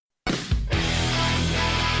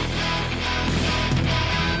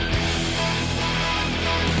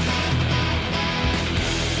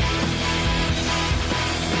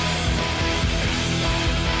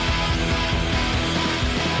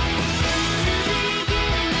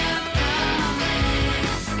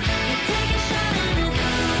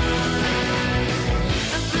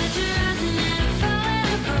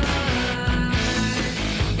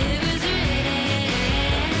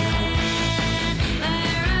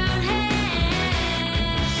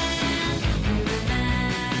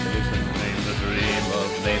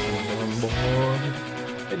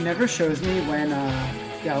never shows me when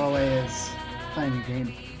Galloway is playing a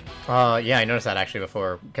game. Yeah, I noticed that actually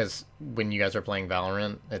before, because when you guys were playing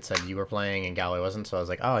Valorant, it said you were playing and Galloway wasn't, so I was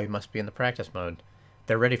like, oh, he must be in the practice mode.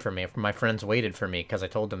 They're ready for me. My friends waited for me because I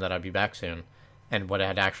told them that I'd be back soon. And what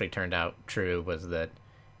had actually turned out true was that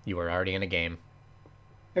you were already in a game.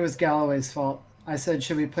 It was Galloway's fault. I said,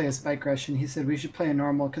 should we play a Spike Rush? And he said, we should play a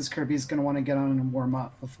normal because Kirby's going to want to get on and warm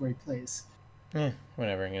up before he plays.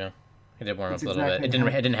 Whatever, He did warm That's up a little exactly bit.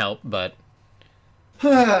 It didn't help, but...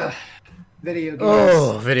 Video games.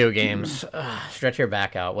 Oh, video games. Stretch your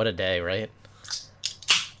back out. What a day, right?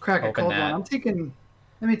 Crack a Open cold that. one. I'm taking...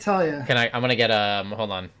 Let me tell you. I'm gonna get,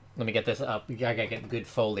 hold on. Let me get this up. I gotta get good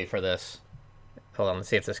Foley for this. Hold on, let's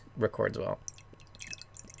see if this records well.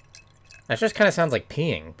 That just kind of sounds like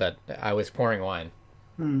peeing, but I was pouring wine.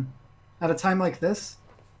 At a time like this,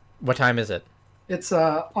 What time is it? it's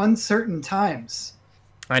uncertain times.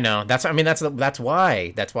 I know. That's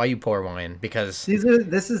why. That's why you pour wine, because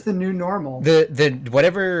This is the new normal. the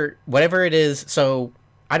whatever it is. So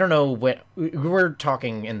I don't know what we're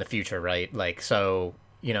talking in the future, right? Like, so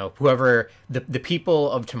whoever the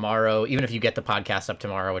people of tomorrow, even if you get the podcast up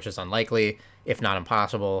tomorrow, which is unlikely, if not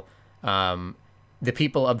impossible, the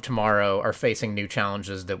people of tomorrow are facing new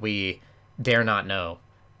challenges that we dare not know.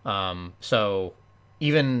 So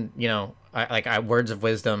even words of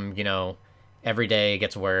wisdom, every day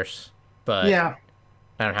gets worse, but Yeah,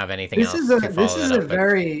 I don't have anything this else is to a follow this is that a up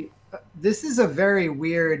with. very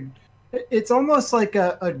weird. It's almost like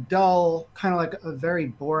a dull, kind of like a very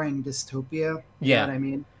boring dystopia. You Yeah. know what I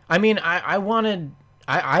mean? I mean,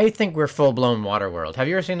 I think we're full-blown Waterworld. Have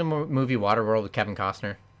you ever seen the movie Waterworld with Kevin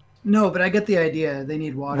Costner? No, but I get the idea. They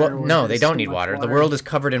need water. Well, or no, they there's don't too need much water. The world is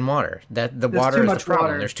covered in water. The water too is the much problem.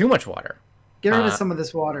 water. There's too much water. Get rid of some of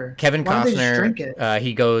this water. Kevin Why don't they just drink Costner, it?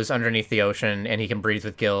 he goes underneath the ocean and he can breathe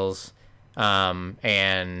with gills.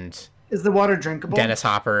 And Is the water drinkable? Dennis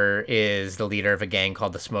Hopper is the leader of a gang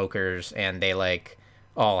called the Smokers, and they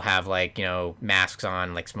all have masks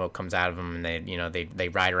on, like smoke comes out of them, and they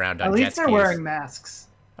ride around on At jet least they're skis. wearing masks.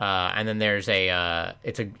 And then there's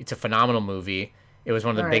it's a phenomenal movie. It was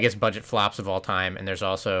one of the All right. biggest budget flops of all time, and there's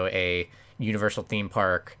also a Universal theme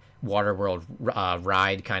park Waterworld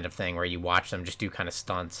ride kind of thing where you watch them just do kind of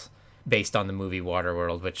stunts based on the movie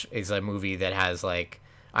Waterworld, which is a movie that has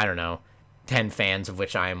 10 fans, of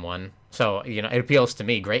which I am one. So it appeals to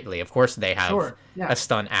me greatly. Of course, they have Sure, yeah. a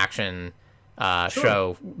stunt action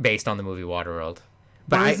show based on the movie Waterworld.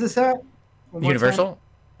 But Where is this at? One more Universal.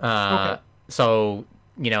 Okay. So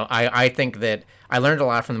I think that I learned a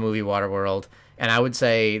lot from the movie Waterworld, and I would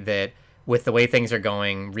say that with the way things are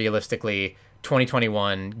going, realistically,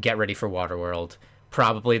 2021, get ready for Waterworld.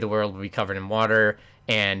 Probably the world will be covered in water,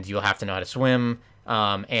 and you'll have to know how to swim.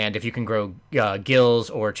 And if you can grow gills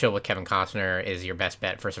or chill with Kevin Costner is your best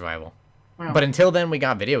bet for survival. Wow. But until then, we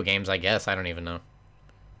got video games, I guess. I don't even know.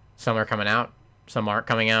 Some are coming out. Some aren't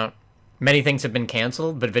coming out. Many things have been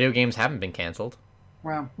canceled, but video games haven't been canceled.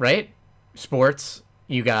 Wow. Right? Sports,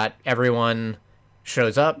 you got everyone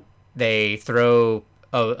shows up, they throw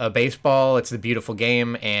a baseball, it's the beautiful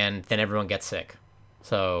game, and then everyone gets sick.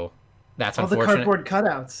 So that's All the unfortunate. cardboard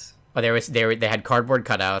cutouts. Oh, they had cardboard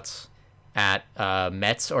cutouts at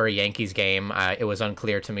Mets or a Yankees game. It was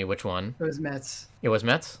unclear to me which one. It was Mets. It was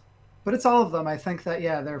Mets? But it's all of them. I think that,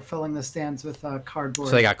 they're filling the stands with cardboard.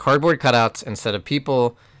 So they got cardboard cutouts instead of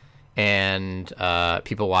people, and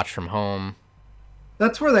people watch from home.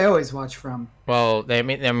 That's where they always watch from. Well, I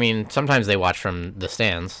mean, sometimes they watch from the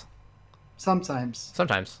stands. Sometimes.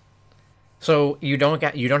 Sometimes. So you don't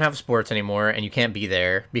have sports anymore, and you can't be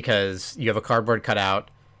there because you have a cardboard cutout.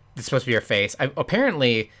 It's supposed to be your face.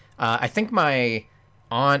 Apparently, I think my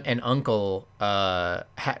aunt and uncle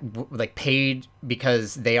paid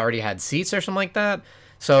because they already had seats or something like that.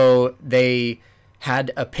 So they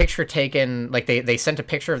had a picture taken, they sent a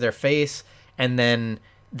picture of their face, and then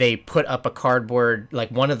they put up a cardboard,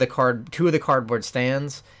 two of the cardboard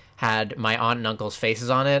stands had my aunt and uncle's faces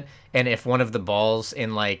on it, and if one of the balls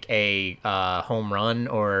in a home run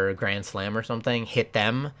or grand slam or something hit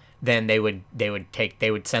them, then they would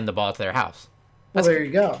send the ball to their house. Well, there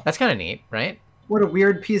you go. That's kind of neat, right? What a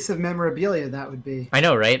weird piece of memorabilia that would be. I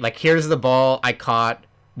know, right? Here's the ball I caught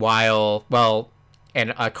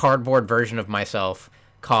and a cardboard version of myself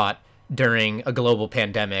caught during a global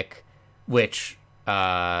pandemic, which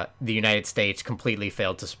the United States completely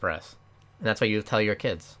failed to suppress. And that's what you tell your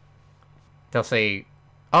kids. They'll say,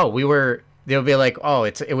 they'll be like,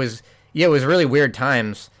 it was really weird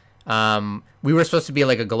times. We were supposed to be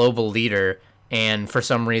a global leader, and for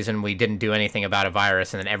some reason we didn't do anything about a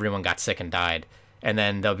virus, and then everyone got sick and died. And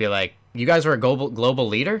then they'll be like, you guys were a global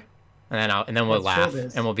leader? and then we'll That's laugh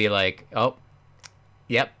showbiz. and we'll be like, oh,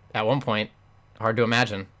 yep. At one point, hard to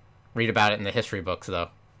imagine. Read about it in the history books, though.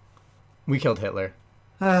 We killed Hitler.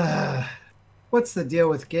 What's the deal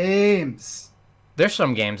with games There's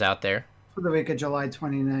some games out there. for the week of July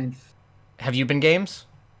 29th? Have you been games?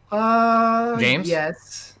 James?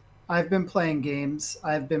 Yes. I've been playing games.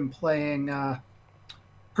 I've been playing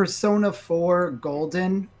Persona 4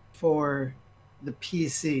 Golden for the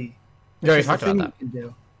PC. You already which is the talked about thing that. you can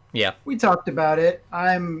do. Yeah. We talked about it.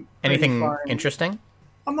 I'm pretty Anything far in. interesting?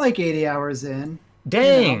 I'm like 80 hours in.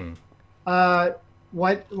 Dang.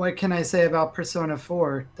 What can I say about Persona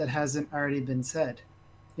 4 that hasn't already been said?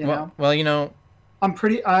 You know? Well, you know,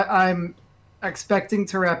 I'm expecting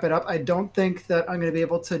to wrap it up. I don't think that I'm going to be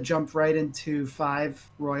able to jump right into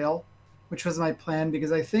 5 Royal, which was my plan,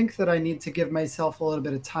 because I think that I need to give myself a little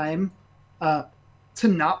bit of time to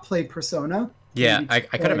not play Persona. yeah, Maybe I to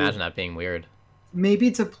could play- imagine that being weird.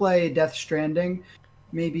 Maybe to play Death Stranding,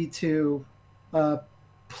 maybe to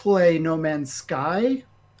play No Man's Sky.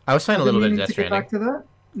 I was playing a I've been little bit of meaning Death to get Stranding. back to that.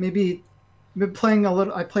 Maybe I've been playing a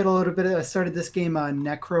little. I played a little bit. I started this game on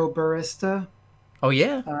Necro Barista. Oh,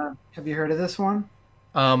 yeah? Have you heard of this one?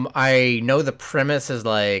 I know the premise is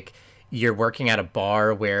like you're working at a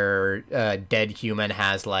bar where a dead human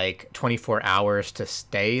has like 24 hours to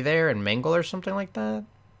stay there and mingle or something like that.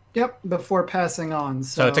 Yep. Before passing on.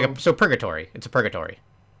 So it's like purgatory. It's a purgatory.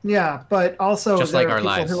 yeah, but also Just there like are our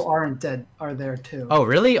people lives. who aren't dead are there too. Oh,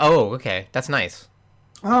 really? Oh, okay. That's nice.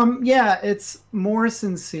 Yeah, it's more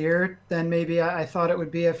sincere than maybe I thought it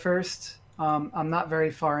would be at first. I'm not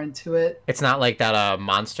very far into it. It's not like that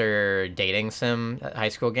monster dating sim high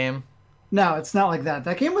school game. No, it's not like that.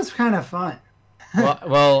 That game was kind of fun.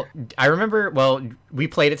 Well, I remember. Well, we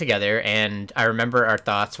played it together, and I remember our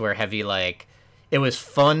thoughts were heavy. Like, it was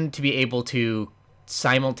fun to be able to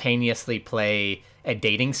simultaneously play a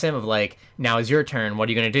dating sim of like, now is your turn. What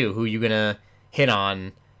are you gonna do? Who are you gonna hit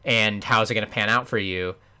on? And how is it gonna pan out for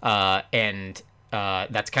you?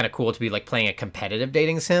 That's kind of cool to be like playing a competitive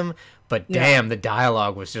dating sim. But Yeah. damn, the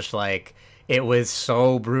dialogue was just like. It was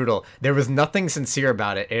so brutal. There was nothing sincere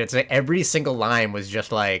about it. It's like every single line was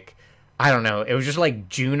just like, I don't know. It was just like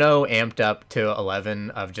Juno amped up to 11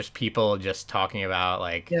 of just people just talking about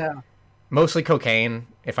like Yeah. mostly cocaine,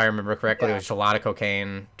 if I remember correctly. Yeah. It was just a lot of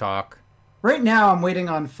cocaine talk. Right now, I'm waiting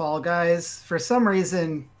on Fall Guys. For some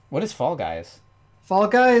reason, What is Fall Guys? Fall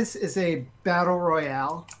Guys is a battle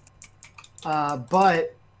royale,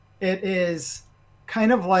 but it is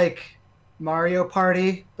kind of like Mario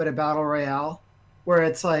Party, but a battle royale, where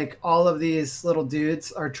it's like all of these little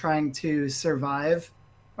dudes are trying to survive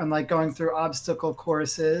and like going through obstacle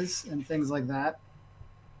courses and things like that.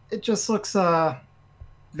 It just looks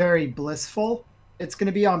very blissful. It's going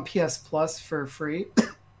to be on PS Plus for free.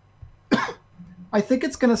 I think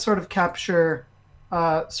it's going to sort of capture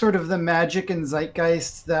sort of the magic and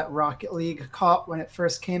zeitgeist that Rocket League caught when it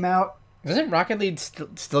first came out. Doesn't Rocket League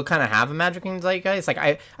still kind of have a magic and zeitgeist? Like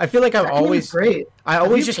I feel like That game is great. I Have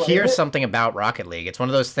always you just played hear it? something about Rocket League. It's one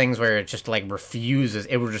of those things where it just like refuses.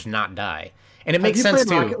 It will just not die, and it Have makes you sense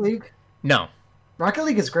played too. Rocket League? No, Rocket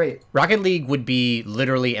League is great. Rocket League would be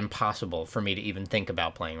literally impossible for me to even think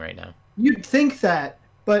about playing right now. You'd think that,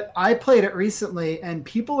 but I played it recently, and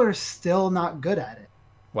people are still not good at it.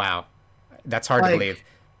 Wow, that's hard to Like, believe.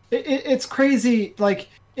 It's crazy. Like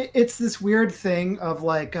it's this weird thing of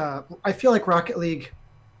like I feel like Rocket League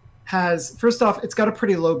has, first off, it's got a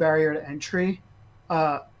pretty low barrier to entry.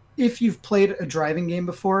 If you've played a driving game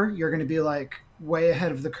before, you're going to be like way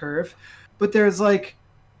ahead of the curve. But there's like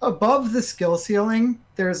above the skill ceiling,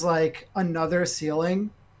 there's like another ceiling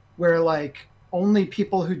where like only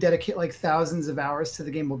people who dedicate like thousands of hours to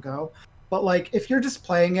the game will go. But like if you're just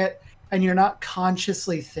playing it and you're not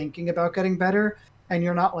consciously thinking about getting better and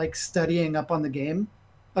you're not like studying up on the game,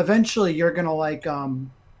 eventually you're going to like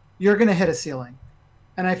you're going to hit a ceiling.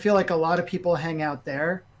 And I feel like a lot of people hang out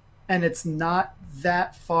there and it's not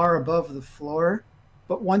that far above the floor.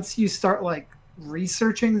 But once you start like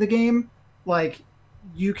researching the game, like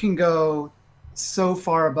you can go so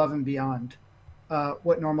far above and beyond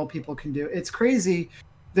what normal people can do. It's crazy.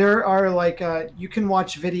 There are like you can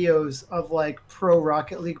watch videos of like pro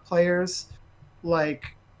Rocket League players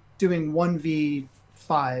like doing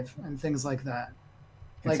 1v5 and things like that.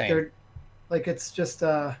 Like Insane. they're like it's just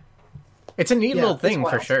It's a neat yeah, little it's thing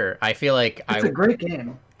for wild. sure. I feel like it's a great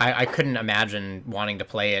game. I couldn't imagine wanting to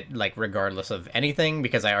play it like regardless of anything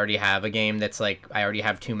because I already have a game that's like I already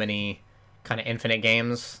have too many kind of infinite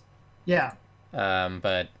games. Yeah.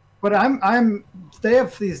 But But I'm they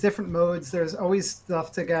have these different modes. There's always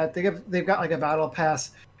stuff to get. They've got like a battle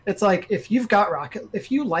pass. It's like if you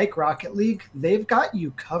like Rocket League, they've got you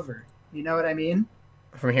covered. You know what I mean?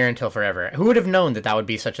 From Here Until Forever. Who would have known that that would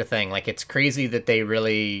be such a thing? Like, it's crazy that they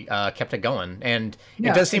really kept it going, and it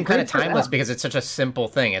Yeah, does seem and kind of great for timeless them. because it's such a simple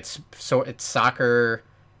thing. It's soccer,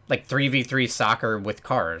 like 3v3 soccer with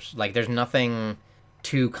cars. Like, there's nothing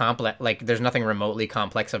too complex. Like, there's nothing remotely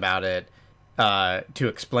complex about it to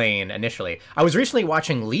explain initially. I was recently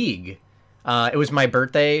watching League. It was my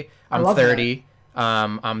birthday. I I'm love that. 30.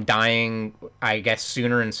 I'm dying, I guess,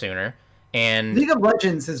 sooner and sooner. And League of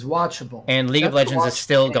Legends is watchable. League of That's a Legends is watchable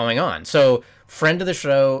still game. going on. So, friend of the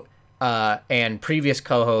show and previous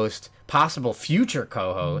co-host, possible future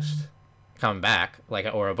co-host, coming back, like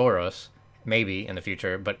Ouroboros, maybe in the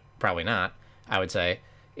future, but probably not, I would say.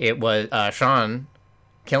 It was Sean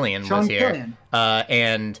Killian was Sean here. Killian.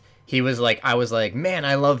 And he was like, I was like, man,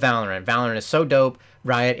 I love Valorant. Valorant is so dope.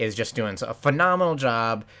 Riot is just doing a phenomenal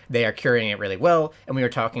job. They are curating it really well. And we were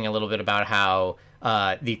talking a little bit about how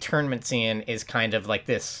the tournament scene is kind of like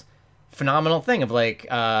this phenomenal thing of like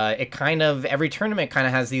it kind of every tournament kind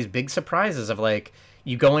of has these big surprises of like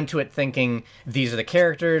you go into it thinking these are the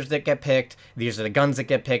characters that get picked, these are the guns that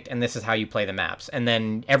get picked, and this is how you play the maps. And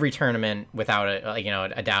then every tournament, without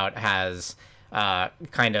a doubt, has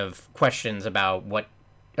kind of questions about what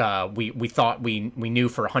we thought we knew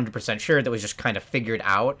for 100% sure that was just kind of figured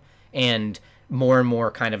out, and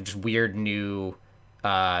more kind of just weird new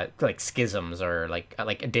like schisms or like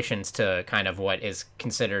additions to kind of what is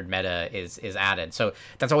considered meta is added. So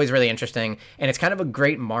that's always really interesting, and it's kind of a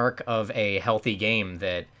great mark of a healthy game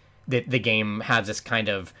that the game has this kind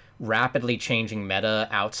of rapidly changing meta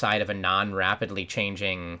outside of a non-rapidly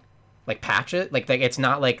changing like patches. Like it's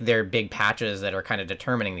not like they're big patches that are kind of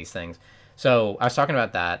determining these things. So I was talking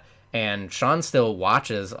about that, and Sean still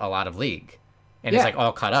watches a lot of League, and he's Yeah. like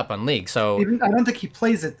all caught up on League. So Even, I don't think he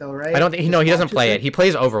plays it though, right? I don't think Just he doesn't watches play it. He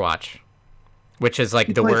plays Overwatch, which is like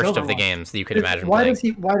He the plays worst of the Overwatch. games that you could imagine Why playing.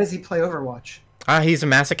 does he play Overwatch? He's a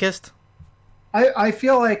masochist. I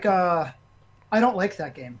feel like I don't like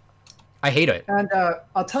that game, I hate it. and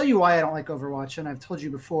I'll tell you why I don't like Overwatch, and I've told you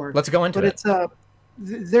before. Let's go into But it.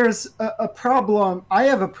 it's there's a problem. I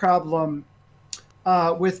have a problem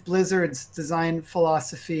with Blizzard's design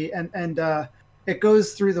philosophy, and it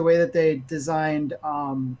goes through the way that they designed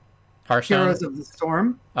Hearthstone. Heroes of the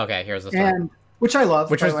Storm, Okay, Heroes of the Storm. and which I love.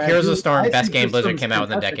 Which by was the way. Heroes of the Storm, I best think game Heroes of the Blizzard Storm's came out in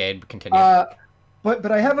the fantastic. decade. Continue.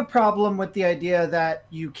 But I have a problem with the idea that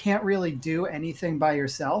you can't really do anything by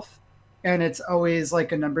yourself, and it's always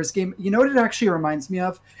like a numbers game. You know what it actually reminds me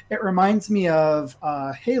of? It reminds me of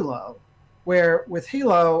Halo, where with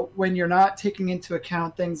Halo, when you're not taking into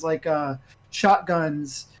account things like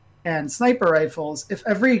shotguns and sniper rifles, if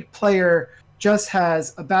every player just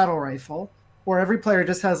has a battle rifle, or every player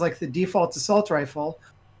just has like the default assault rifle,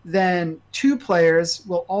 then two players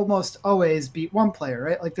will almost always beat one player,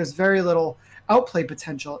 right? Like there's very little outplay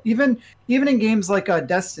potential. Even in games like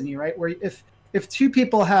Destiny, right, where if two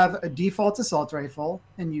people have a default assault rifle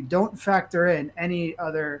and you don't factor in any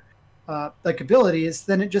other like abilities,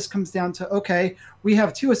 then it just comes down to, okay, we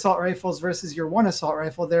have two assault rifles versus your one assault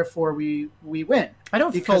rifle, therefore we win. I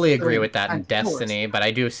don't because fully they're agree with that in kind of Destiny, but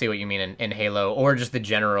I do see what you mean in Halo, or just the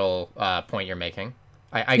general point you're making.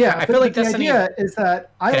 I Yeah, feel like the Destiny. idea is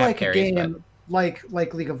that I could have like carries, a game like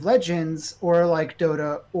League of Legends or like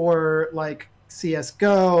Dota or like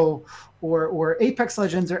CS:GO or Apex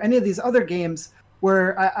Legends or any of these other games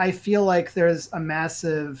where I feel like there's a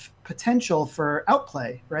massive potential for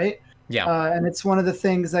outplay, right? Yeah. And it's one of the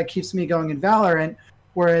things that keeps me going in Valorant,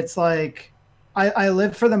 where it's like I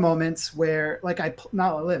live for the moments where like I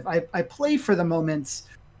play for the moments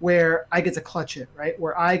where I get to clutch it, right?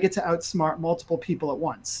 Where I get to outsmart multiple people at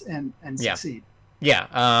once and Yeah. succeed. Yeah.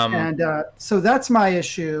 And so that's my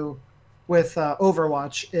issue with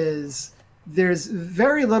Overwatch is there's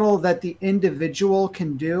very little that the individual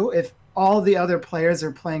can do if all the other players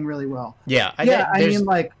are playing really well. Yeah. I mean,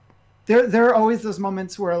 like there are always those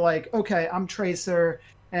moments where like, okay, I'm Tracer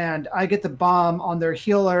and I get the bomb on their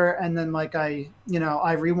healer, and then like I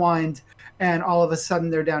rewind, and all of a sudden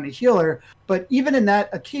they're down a healer. But even in that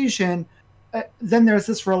occasion, then there's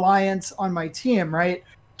this reliance on my team, right,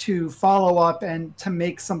 to follow up and to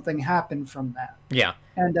make something happen from that. Yeah.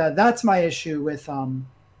 And that's my issue with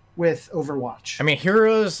Overwatch. I mean,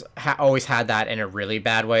 Heroes always had that in a really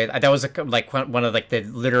bad way. That was like one of like the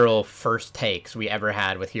literal first takes we ever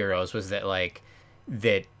had with Heroes was that like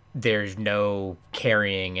that there's no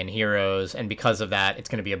carrying in Heroes, and because of that, it's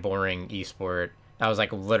going to be a boring esport. That was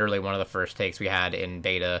like literally one of the first takes we had in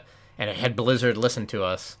beta, and had Blizzard listened to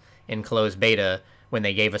us in closed beta when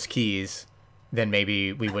they gave us keys, then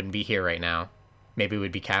maybe we wouldn't be here right now. Maybe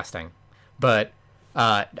we'd be casting. But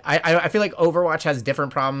I feel like Overwatch has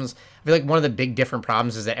different problems. I feel like one of the big different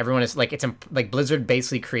problems is that everyone is like like Blizzard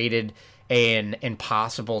basically created an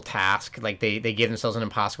impossible task. Like they gave themselves an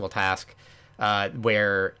impossible task,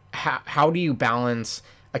 where how do you balance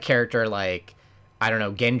a character like, I don't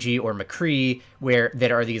know, Genji or McCree, where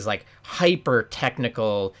that are these like hyper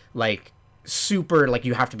technical, like super, like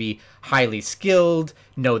you have to be highly skilled,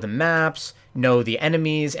 know the maps, know the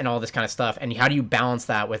enemies, and all this kind of stuff. And how do you balance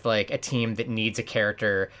that with like a team that needs a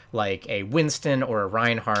character like a Winston or a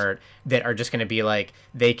Reinhardt that are just going to be like,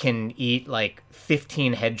 they can eat like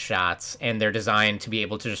 15 headshots and they're designed to be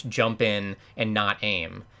able to just jump in and not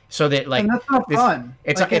aim. So that like, and that's not fun.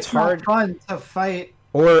 It's hard. Not fun to fight.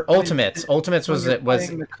 Or Ultimates. Ultimates was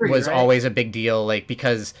McCree, was right? always a big deal, like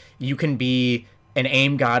because you can be an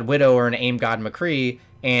aim god Widow or an aim god McCree,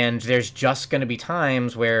 and there's just going to be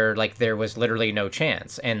times where like there was literally no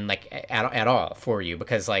chance, and like at all for you,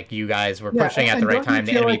 because like you guys were pushing at the right time.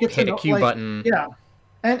 The enemy hit a Q button. Yeah,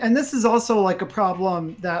 and this is also like a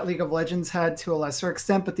problem that League of Legends had to a lesser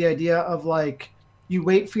extent, but the idea of like you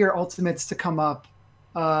wait for your ultimates to come up.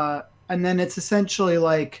 And then it's essentially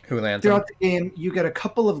like throughout the game, you get a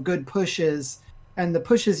couple of good pushes, and the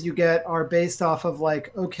pushes you get are based off of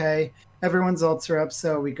like, okay, everyone's ults are up,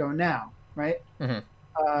 so we go now, right?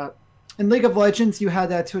 Mm-hmm. In League of Legends, you had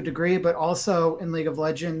that to a degree, but also in League of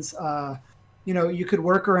Legends, you could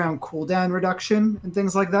work around cooldown reduction and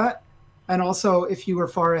things like that. And also, if you were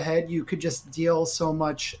far ahead, you could just deal so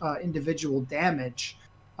much individual damage.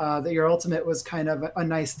 That your ultimate was kind of a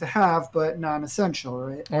nice to have, but non-essential,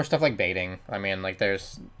 right? Or stuff like baiting. I mean, like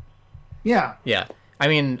there's... Yeah. Yeah. I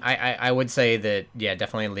mean, I would say that, yeah,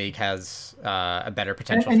 definitely League has a better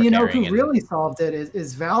potential and for you know carrying. Who really solved it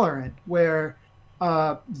is Valorant, where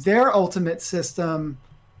their ultimate system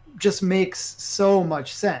just makes so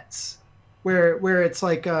much sense. Where it's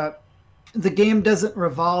like the game doesn't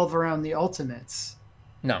revolve around the ultimates.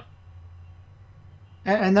 No.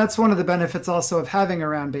 And that's one of the benefits also of having a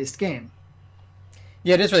round-based game.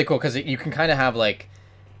 Yeah, it is really cool because you can kind of have like,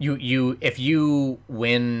 you if you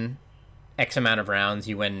win X amount of rounds,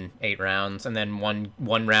 you win 8 rounds, and then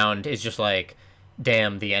one round is just like,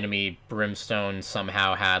 damn, the enemy Brimstone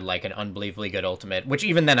somehow had like an unbelievably good ultimate. Which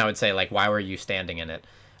even then I would say like, why were you standing in it?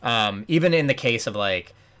 Even in the case of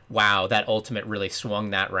like, wow, that ultimate really swung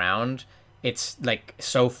that round. It's like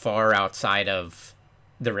so far outside of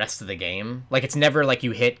the rest of the game. Like it's never like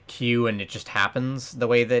you hit Q and it just happens the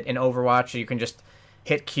way that in Overwatch you can just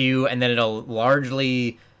hit Q and then it'll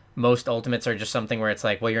largely, most ultimates are just something where it's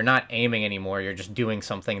like, well, you're not aiming anymore, you're just doing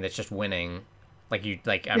something that's just winning. Like you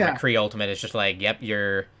like a McCree ultimate is just like, yep,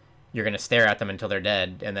 you're gonna stare at them until they're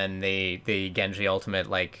dead, and then the Genji ultimate,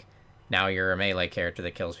 like now you're a melee character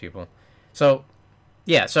that kills people. So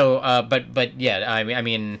yeah, but yeah, I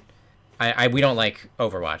mean we don't like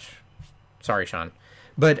Overwatch. Sorry, Sean.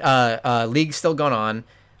 But League's still going on.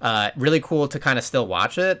 Really cool to kind of still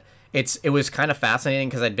watch it. It was kind of fascinating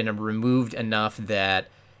because I'd been removed enough that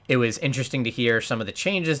it was interesting to hear some of the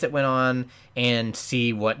changes that went on and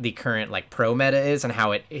see what the current like pro meta is and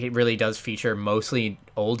how it really does feature mostly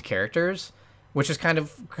old characters, which is kind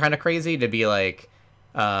of crazy to be like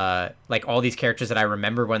all these characters that I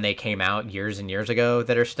remember when they came out years and years ago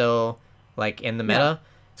that are still like in the meta. Yeah.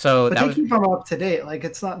 So but they keep them up to date. Like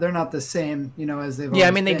they're not the same, as they've. Yeah,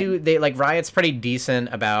 I mean they like Riot's pretty decent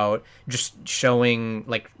about just showing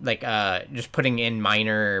just putting in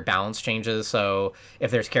minor balance changes. So if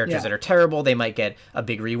there's characters that are terrible, they might get a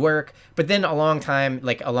big rework. But then alongside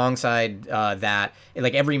that,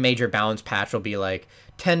 like every major balance patch will be like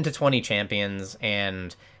 10 to 20 champions,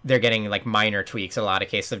 and they're getting like minor tweaks. A lot of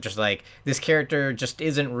cases of just like this character just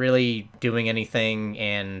isn't really doing anything,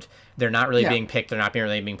 and they're not really being picked. They're not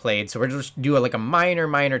really being played. So we're just do a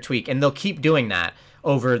minor tweak, and they'll keep doing that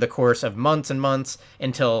over the course of months and months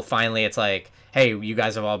until finally it's like, hey, you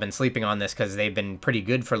guys have all been sleeping on this because they've been pretty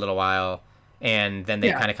good for a little while, and then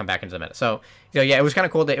they kind of come back into the meta. So yeah, it was kind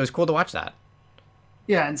of cool. It was cool to watch that.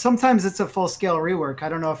 Yeah, and sometimes it's a full-scale rework. I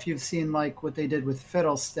don't know if you've seen like what they did with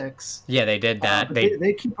Fiddlesticks. Yeah, they did that.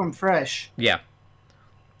 They keep them fresh. Yeah.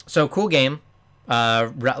 So cool game.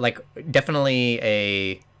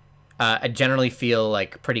 Definitely I generally feel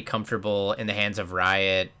like pretty comfortable in the hands of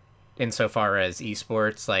Riot insofar as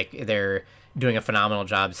esports. Like they're doing a phenomenal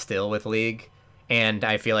job still with League, and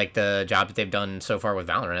I feel like the job that they've done so far with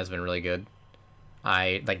Valorant has been really good.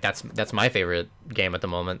 That's my favorite game at the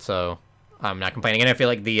moment, so I'm not complaining. And I feel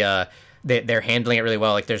like they're handling it really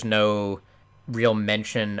well. Like there's no real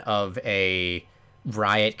mention of a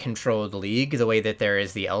Riot controlled League the way that there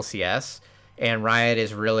is the LCS, and Riot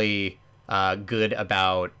is really good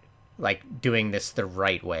about like doing this the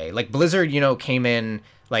right way. Like Blizzard, came in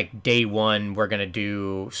like day one, we're gonna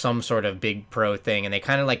do some sort of big pro thing, and they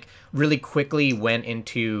kind of like really quickly went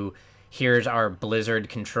into here's our Blizzard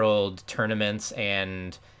controlled tournaments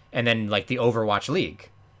and then like the Overwatch League,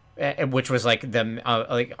 which was like the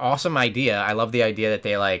like awesome idea. I love the idea that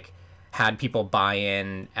they like had people buy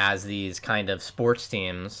in as these kind of sports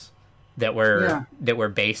teams that were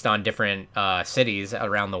based on different cities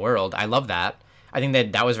around the world. I love that. I think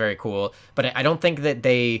that was very cool. But I don't think that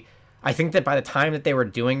I think that by the time that they were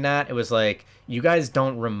doing that, it was like, you guys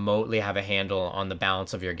don't remotely have a handle on the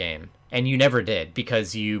balance of your game. And you never did,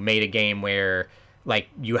 because you made a game where like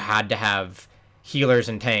you had to have healers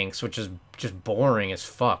and tanks, which is just boring as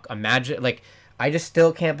fuck. Imagine, like, I just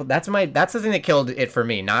still can't. That's the thing that killed it for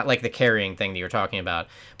me. Not like the carrying thing that you're talking about,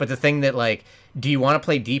 but the thing that like, do you want to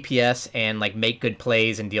play DPS and like make good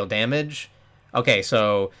plays and deal damage? Okay,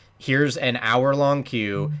 so here's an hour-long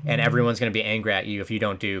queue, and everyone's gonna be angry at you if you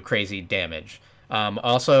don't do crazy damage.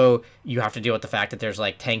 Also, you have to deal with the fact that there's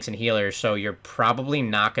like tanks and healers, so you're probably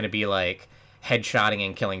not gonna be like headshotting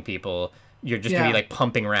and killing people. You're just gonna be like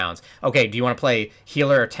pumping rounds. Okay, do you want to play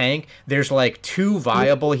healer or tank? There's like 2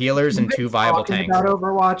 viable healers and 2 viable tanks. About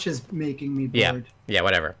Overwatch is making me bored. Yeah,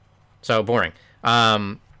 whatever. So boring.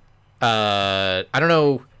 I don't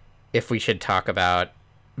know if we should talk about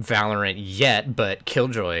Valorant yet, but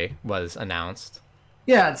Killjoy was announced.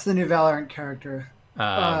 Yeah, it's the new Valorant character.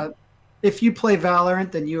 If you play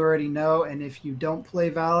Valorant, then you already know, and if you don't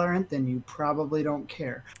play Valorant, then you probably don't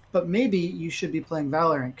care. But maybe you should be playing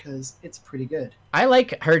Valorant because it's pretty good. I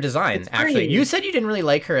like her design, actually. You said you didn't really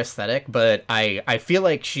like her aesthetic, but I feel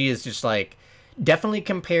like she is just like, definitely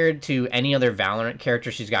compared to any other Valorant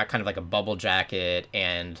character, she's got kind of like a bubble jacket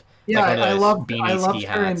and yeah, like I loved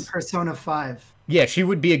her in Persona 5. Yeah, she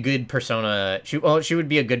would be a good Persona. She would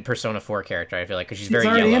be a good Persona 4 character. I feel like, because she's very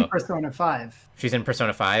already yellow. In Persona 5. She's in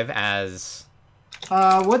Persona 5 as.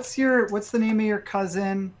 What's the name of your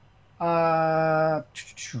cousin?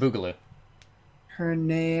 Boogaloo. Her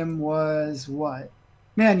name was what?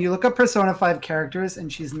 Man, you look up Persona 5 characters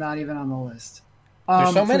and she's not even on the list.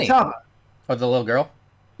 There's so many. Futaba. Oh, the little girl.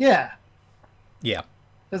 Yeah. Yeah.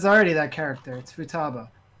 There's already that character. It's Futaba.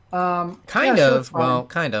 Kind of. Well,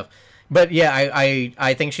 kind of. But yeah,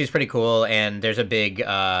 I think she's pretty cool, and there's a big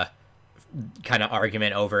kind of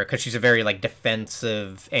argument over it because she's a very like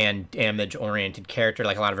defensive and damage oriented character.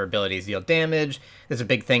 Like, a lot of her abilities deal damage. There's a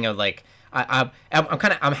big thing of like, I'm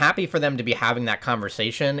happy for them to be having that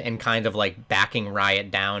conversation and kind of like backing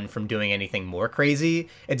Riot down from doing anything more crazy.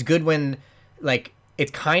 It's good when like,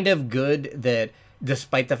 it's kind of good that,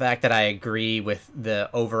 despite the fact that I agree with the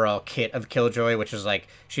overall kit of Killjoy, which is like,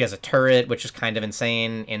 she has a turret, which is kind of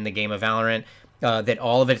insane in the game of Valorant, that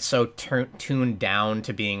all of it's so tuned down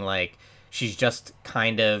to being like, she's just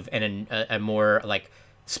kind of a more like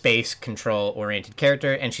space control oriented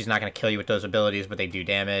character, and she's not going to kill you with those abilities, but they do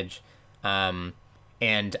damage. And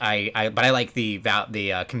I like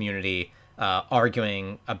the community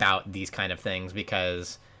arguing about these kind of things,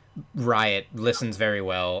 because Riot listens very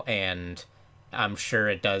well, and I'm sure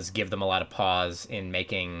it does give them a lot of pause in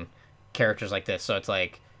making characters like this. So it's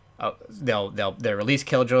like, they'll release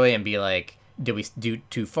Killjoy and be like, did we do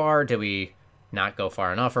too far? Did we not go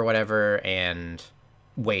far enough or whatever? And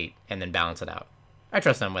wait, and then balance it out. I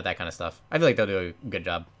trust them with that kind of stuff. I feel like they'll do a good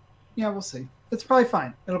job. Yeah, we'll see. It's probably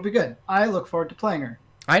fine. It'll be good. I look forward to playing her.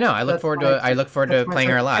 I know. I look forward to playing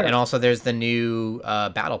her a lot. And also, there's the new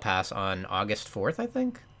Battle Pass on August 4th, I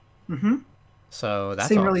think. Mm-hmm. So that's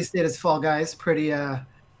same release date as Fall Guys. Pretty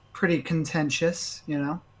contentious, you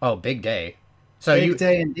know. Oh, big day. So big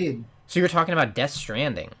day indeed. So you were talking about Death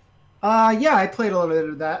Stranding. Yeah, I played a little bit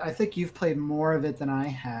of that. I think you've played more of it than I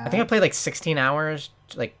have. I think I played like 16 hours,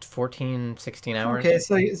 like 14, 16 hours. Okay,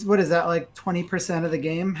 so what is that, like 20% of the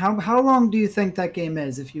game? How long do you think that game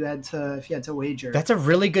is if you had to wager? That's a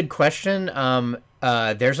really good question.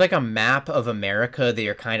 There's like a map of America that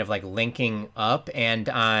you're kind of like linking up, and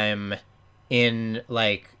I'm in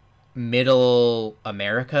like middle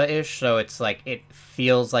America-ish, so it's like, it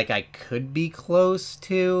feels like I could be close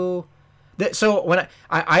to. So when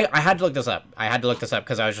I had to look this up. I had to look this up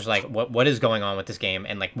because I was just like, what is going on with this game,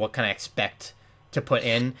 and like, what can I expect to put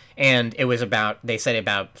in? And it was they said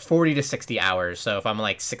about 40 to 60 hours. So if I'm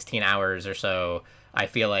like 16 hours or so, I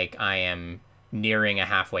feel like I am nearing a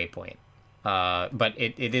halfway point. But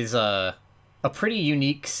it is a pretty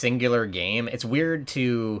unique singular game. It's weird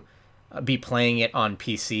to be playing it on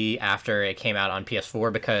PC after it came out on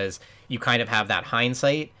PS4, because you kind of have that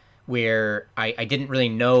hindsight where I didn't really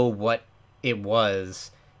know what it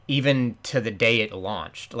was even to the day it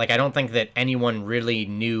launched. Like, I don't think that anyone really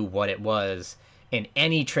knew what it was in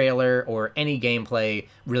any trailer or any gameplay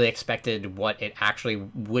really expected what it actually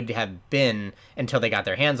would have been until they got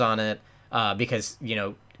their hands on it. Because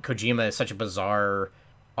Kojima is such a bizarre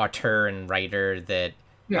auteur and writer that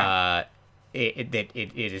Yeah. it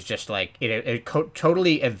is just like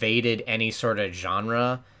totally evaded any sort of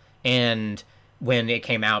genre. And when it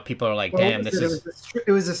came out, people are like, Well, what "Damn, was this it?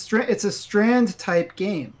 is It's a Strand type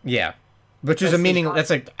game. yeah," which is That's the that's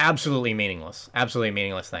genre. like absolutely meaningless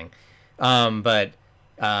thing. But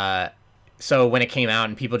so when it came out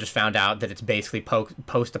and people just found out that it's basically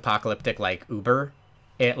post-apocalyptic like Uber,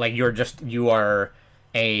 like you are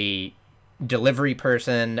a delivery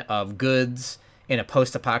person of goods in a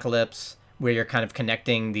post-apocalypse where you're kind of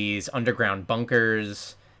connecting these underground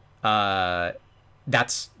bunkers. Uh,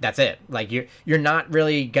 that's it. Like you're not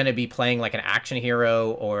really gonna be playing like an action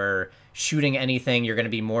hero or shooting anything. You're gonna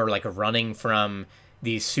be more like running from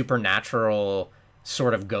these supernatural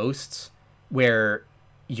sort of ghosts where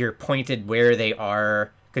you're pointed where they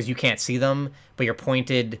are because you can't see them, but you're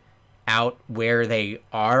pointed out where they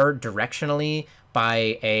are directionally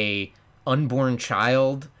by a unborn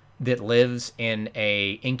child that lives in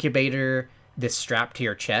a incubator that's strapped to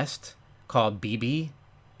your chest called BB,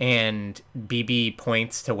 and BB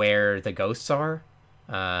points to where the ghosts are.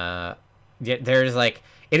 Uh, there's like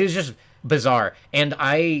it is just bizarre, and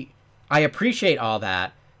I appreciate all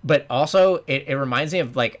that, but also it reminds me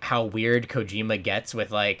of like how weird Kojima gets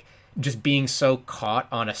with like just being so caught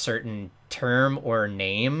on a certain term or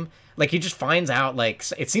name. Like he just finds out like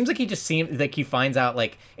it seems like he just seems like he finds out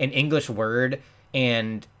like an English word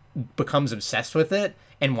and becomes obsessed with it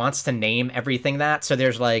and wants to name everything that. So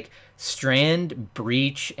there's like strand,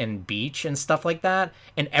 breach, and beach and stuff like that.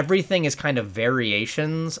 And everything is kind of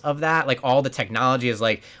variations of that. Like all the technology is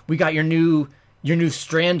like, we got your new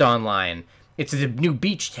strand online. It's a new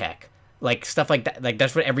beach tech. Like stuff like that. Like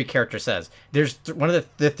that's what every character says. There's one of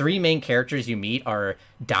the three main characters you meet are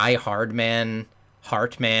Die Hard Man,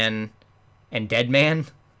 Heart Man, and Dead Man.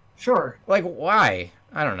 Sure. Like why?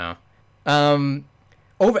 I don't know. Um,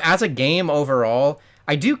 over as a game overall,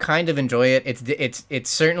 I do kind of enjoy it. It's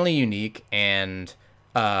certainly unique, and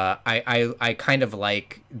I kind of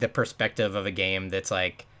like the perspective of a game that's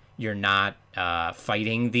like you're not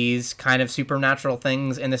fighting these kind of supernatural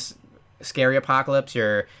things in this scary apocalypse.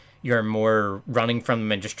 You're more running from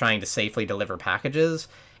them and just trying to safely deliver packages,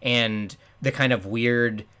 and the kind of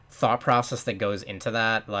weird thought process that goes into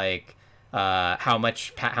that, like how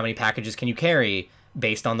many packages can you carry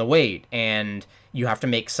based on the weight, and you have to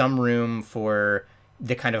make some room for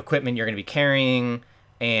the kind of equipment you're going to be carrying,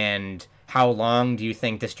 and how long do you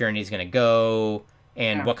think this journey is going to go,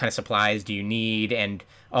 and Yeah. what kind of supplies do you need, and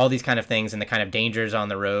all these kind of things, and the kind of dangers on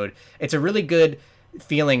the road. It's a really good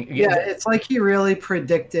feeling. Yeah, it's like he really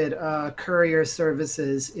predicted courier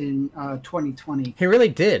services in 2020. He really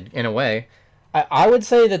did, in a way. I would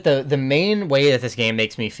say that the main way that this game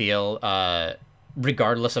makes me feel,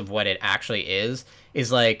 regardless of what it actually is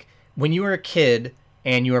like when you were a kid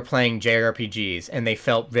and you were playing JRPGs and they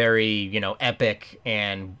felt very, epic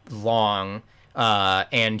and long,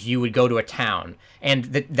 and you would go to a town, and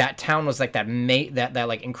that town was like that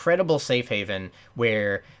like incredible safe haven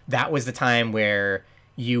where that was the time where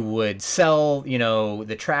you would sell,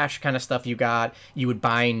 the trash kind of stuff you got. You would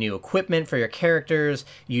buy new equipment for your characters.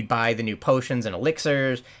 You'd buy the new potions and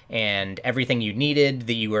elixirs and everything you needed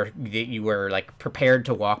that you were like prepared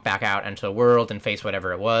to walk back out into the world and face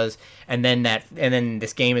whatever it was. And then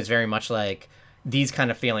this game is very much like these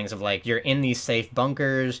kind of feelings of like you're in these safe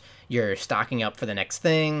bunkers, you're stocking up for the next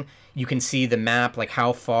thing. You can see the map, like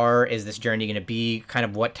how far is this journey going to be, kind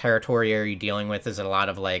of what territory are you dealing with. Is it a lot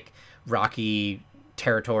of like rocky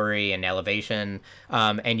territory and elevation,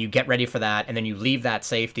 and you get ready for that, and then you leave that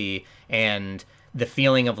safety, and the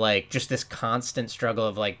feeling of like just this constant struggle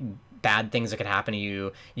of like bad things that could happen to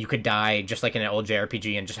you. You could die just like in an old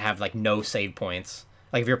JRPG and just have like no save points.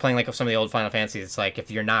 Like if you're playing like some of the old Final Fantasies, it's like if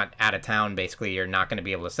you're not out of town, basically you're not going to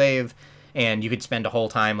be able to save, and you could spend a whole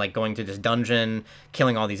time like going through this dungeon,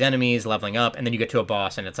 killing all these enemies, leveling up, and then you get to a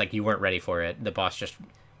boss and it's like you weren't ready for it. The boss just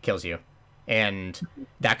kills you, and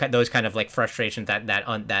those kind of like frustrations,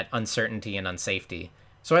 that uncertainty and unsafety.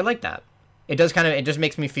 So I like that. It just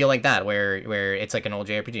makes me feel like that, where it's like an old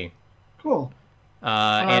JRPG. Cool.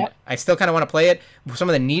 And I still kind of want to play it. Some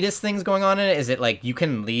of the neatest things going on in it is that like you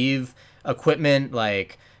can leave equipment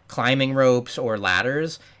like climbing ropes or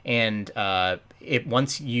ladders, and it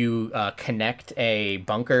once you connect a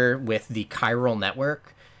bunker with the chiral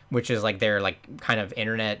network, which is like their like kind of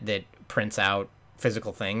internet that prints out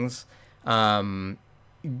physical things.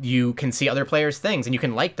 you can see other players' things and you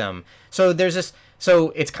can like them. So there's this.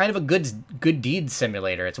 So it's kind of a good deed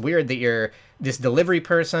simulator. It's weird that you're this delivery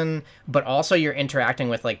person, but also you're interacting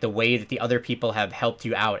with like the way that the other people have helped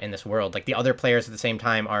you out in this world. Like the other players at the same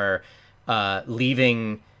time are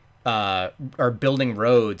leaving are building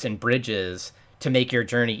roads and bridges to make your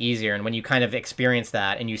journey easier. And when you kind of experience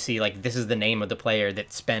that and you see like this is the name of the player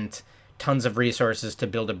that spent tons of resources to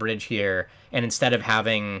build a bridge here, and instead of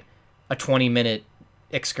having a 20-minute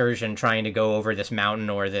excursion trying to go over this mountain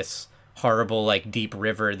or this horrible like deep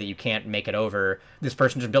river that you can't make it over, this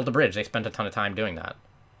person just built a bridge. They spent a ton of time doing that,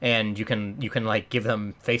 and you can like give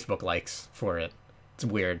them Facebook likes for it. It's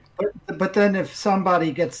weird. But then if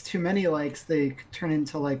somebody gets too many likes, they turn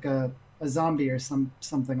into like a zombie or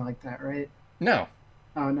something like that, right? No.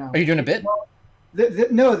 Oh no. Are you doing a bit? Well,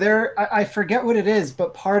 no, I forget what it is,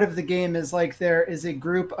 but part of the game is like there is a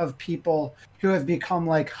group of people who have become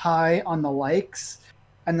like high on the likes,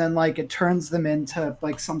 and then like it turns them into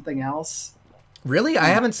like something else. Really? I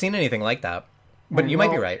haven't seen anything like that, but you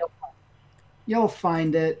might be right. You'll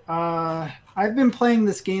find it. I've been playing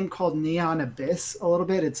this game called Neon Abyss a little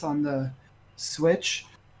bit. It's on the Switch.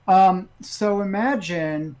 So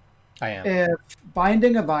imagine if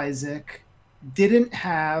Binding of Isaac didn't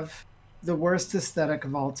have the worst aesthetic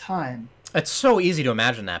of all time. It's so easy to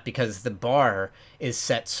imagine that because the bar is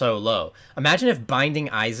set so low. Imagine if Binding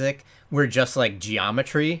Isaac were just like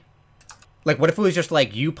geometry. Like what if it was just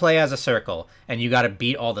like you play as a circle and you got to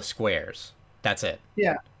beat all the squares? That's it.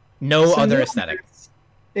 Yeah. No other aesthetic.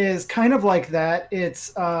 Is kind of like that.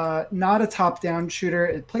 It's not a top-down shooter.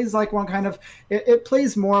 It plays like one kind of. It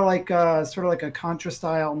plays more like sort of like a Contra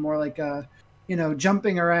style, more like a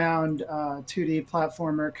jumping around 2D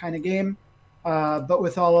platformer kind of game, but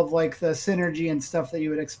with all of like the synergy and stuff that you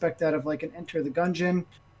would expect out of like an Enter the Gungeon.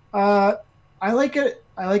 I like it.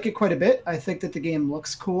 I like it quite a bit. I think that the game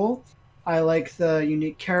looks cool. I like the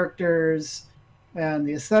unique characters and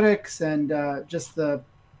the aesthetics and just the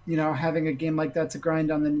having a game like that to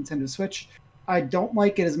grind on the Nintendo Switch. I don't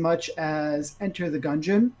like it as much as Enter the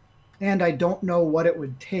Gungeon, and I don't know what it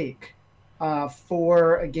would take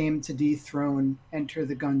for a game to dethrone Enter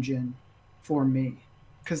the Gungeon for me.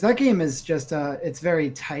 Because that game is just, it's very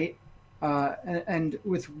tight. And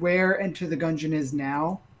with where Enter the Gungeon is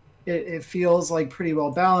now, it feels like pretty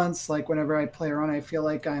well balanced. Like whenever I play a run, I feel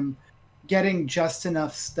like I'm getting just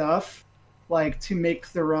enough stuff like to make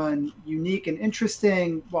the run unique and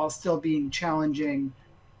interesting while still being challenging.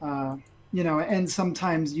 And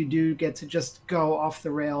sometimes you do get to just go off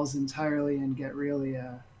the rails entirely and get really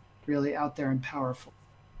out there and powerful.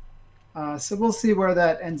 So we'll see where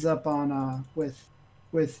that ends up on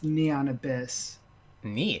with Neon Abyss.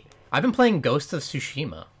 Neat. I've been playing Ghost of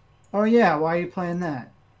Tsushima. Oh yeah, why are you playing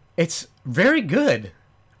that? It's very good.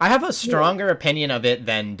 I have a stronger opinion of it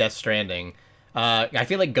than Death Stranding. I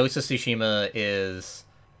feel like Ghost of Tsushima is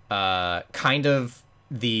kind of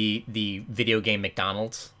the video game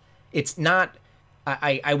McDonald's. It's not.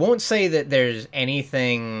 I won't say that there's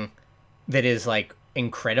anything that is like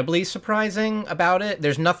incredibly surprising about it.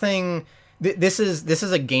 There's nothing. This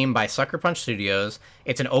is a game by Sucker Punch Studios.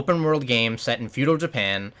 It's an open world game set in feudal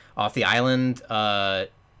Japan off the island of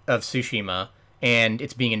Tsushima. And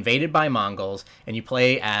it's being invaded by Mongols, and you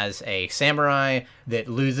play as a samurai that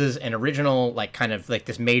loses an original, like, kind of like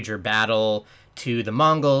this major battle to the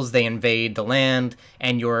Mongols. They invade the land,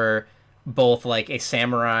 and you're both like a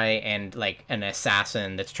samurai and like an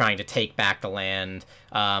assassin that's trying to take back the land.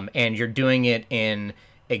 And you're doing it in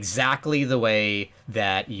exactly the way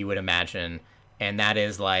that you would imagine, and that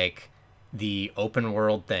is like the open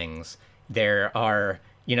world things. There are,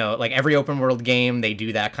 like every open world game, they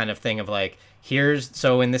do that kind of thing of like,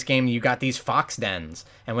 so in this game you got these fox dens,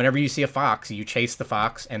 and whenever you see a fox, you chase the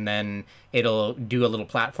fox, and then it'll do a little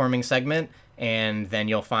platforming segment, and then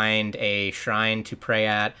you'll find a shrine to pray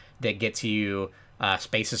at that gets you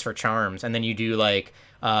spaces for charms, and then you do like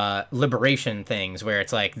liberation things where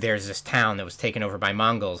it's like there's this town that was taken over by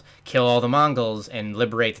Mongols, kill all the Mongols and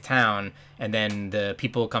liberate the town, and then the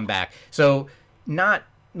people come back. So not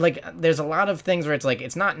like there's a lot of things where it's like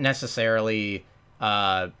it's not necessarily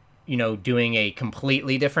doing a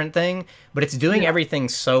completely different thing, but it's doing everything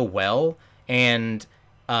so well, and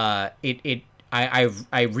I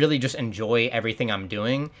really just enjoy everything I'm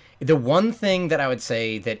doing. The one thing that I would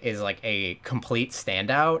say that is like a complete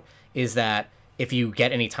standout is that if you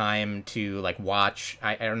get any time to like watch,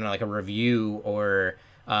 I don't know, like a review or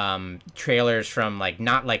trailers from like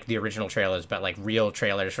not like the original trailers, but like real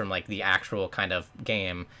trailers from like the actual kind of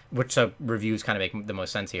game, which reviews kind of make the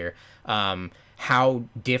most sense here. How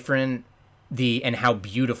different and how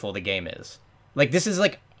beautiful the game is. Like this is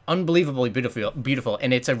like unbelievably beautiful,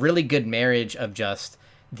 and it's a really good marriage of just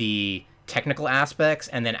the technical aspects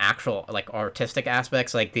and then actual like artistic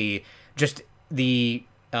aspects, like just the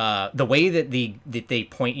way that they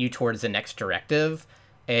point you towards the next directive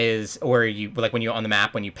is, or you like when you're on the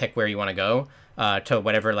map, when you pick where you want to go to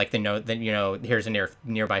whatever, like then here's a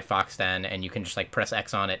nearby fox den, and you can just like press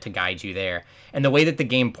X on it to guide you there. And the way that the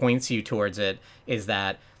game points you towards it is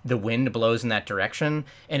that the wind blows in that direction,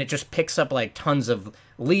 and it just picks up like tons of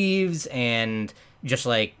leaves, and just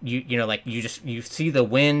like you see the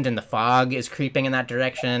wind and the fog is creeping in that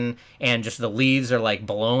direction, and just the leaves are like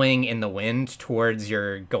blowing in the wind towards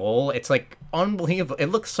your goal. It's like unbelievable. It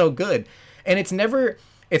looks so good, and it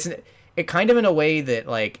kind of in a way that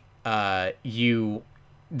like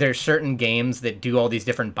there's certain games that do all these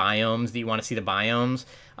different biomes that you want to see the biomes.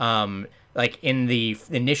 Like in the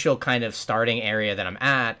initial kind of starting area that I'm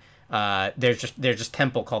at, there's just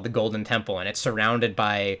temple called the Golden Temple, and it's surrounded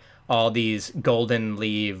by all these golden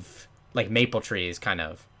leaf like maple trees kind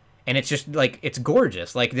of, and it's just like it's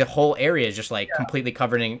gorgeous. Like the whole area is just like completely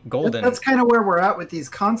covered in golden. That's kind of where we're at with these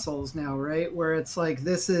consoles now, right? Where it's like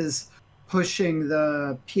this is pushing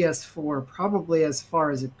the PS4 probably as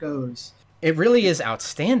far as it goes. It really is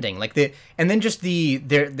outstanding. Like and then just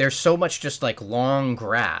there's so much just like long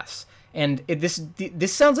grass. And this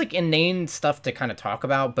sounds like inane stuff to kind of talk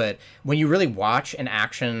about, but when you really watch in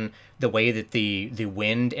action the way that the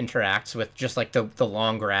wind interacts with just like the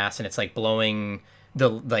long grass, and it's like blowing the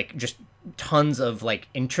like just tons of like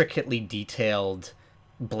intricately detailed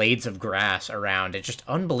blades of grass around, it's just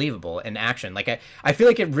unbelievable in action. Like I feel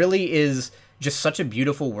like it really is just such a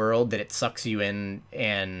beautiful world that it sucks you in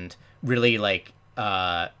and really like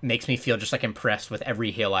makes me feel just like impressed with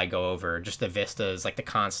every hill I go over. Just the vistas, like the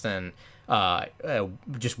constant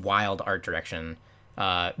just wild art direction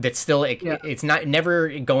that's still it's not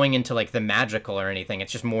never going into like the magical or anything.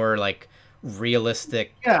 It's just more like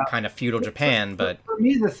realistic kind of feudal Japan. But for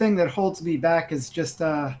me, the thing that holds me back is just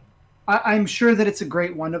I'm sure that it's a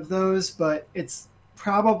great one of those, but it's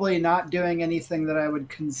probably not doing anything that I would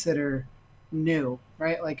consider new,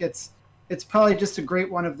 right? Like it's probably just a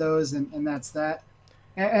great one of those, and that's that.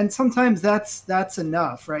 And sometimes that's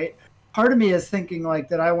enough, right? Part of me is thinking like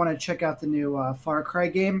that I want to check out the new Far Cry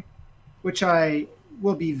game, which I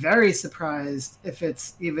will be very surprised if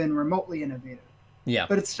it's even remotely innovative. Yeah.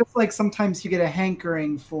 But it's just like sometimes you get a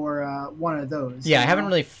hankering for one of those. Yeah, I haven't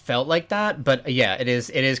really felt like that, but yeah, it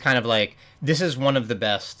is kind of like this is one of the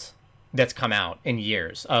best that's come out in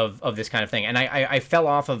years of this kind of thing. And I fell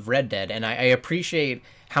off of Red Dead, and I appreciate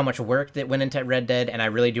how much work that went into Red Dead, and I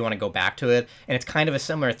really do want to go back to it. And it's kind of a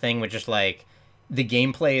similar thing with just like the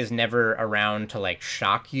gameplay is never around to like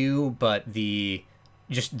shock you, but the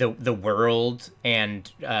world,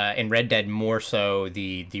 and in Red Dead more so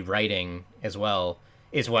the writing as well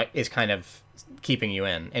is what is kind of keeping you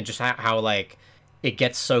in, and just how like it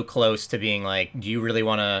gets so close to being like, do you really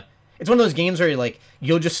want to? It's one of those games where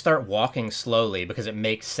you'll just start walking slowly because it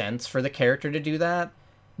makes sense for the character to do that,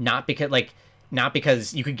 not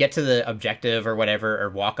because you could get to the objective or whatever, or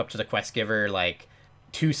walk up to the quest giver like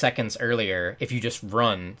 2 seconds earlier if you just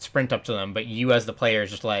sprint up to them, but you as the player is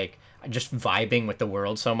just vibing with the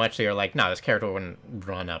world so much that you're like, no, this character wouldn't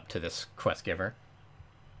run up to this quest giver.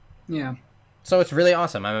 Yeah. So it's really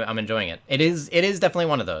awesome. I'm enjoying it. It is definitely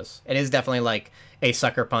one of those. It is definitely like a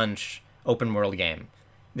Sucker Punch open world game.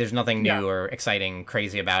 There's nothing new or exciting,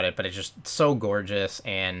 crazy about it, but it's just so gorgeous,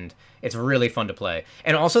 and it's really fun to play.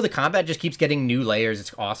 And also the combat just keeps getting new layers.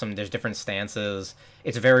 It's awesome. There's different stances.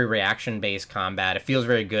 It's very reaction-based combat. It feels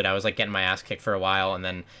very good. I was like getting my ass kicked for a while, and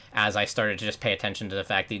then as I started to just pay attention to the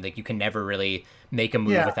fact that like you can never really make a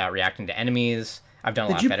move without reacting to enemies, I've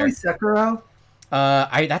done a lot better. Did you play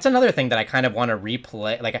Sekiro? That's another thing that I kind of want to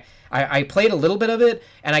replay. Like I played a little bit of it,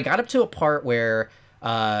 and I got up to a part where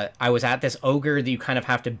I was at this ogre that you kind of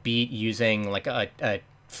have to beat using like a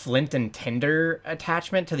flint and tinder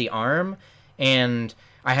attachment to the arm, and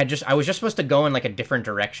I was just supposed to go in like a different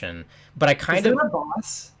direction, but I kind of a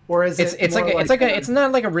boss, or is it's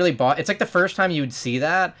not like a really boss. It's like the first time you would see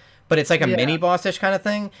that, but it's like a mini boss-ish kind of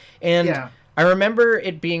thing. And I remember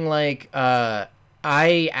it being like I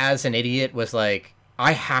as an idiot was like,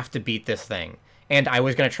 I have to beat this thing, and I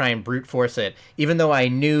was gonna try and brute force it, even though I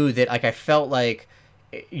knew that like I felt like,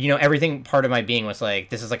 you know, everything part of my being was like,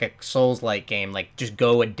 this is like a Souls-like game, like just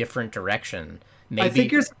go a different direction. Maybe. I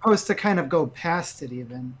think you're supposed to kind of go past it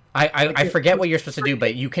even. I forget what you're supposed to do,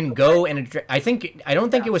 but you can go and I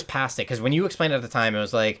don't think it was past it, because when you explained it at the time, it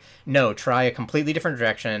was like, no, try a completely different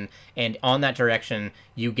direction, and on that direction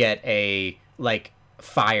you get a like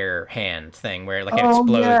fire hand thing where like it Oh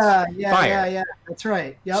explodes fire. yeah. That's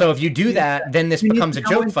right. Yep. So if you do that, then this becomes a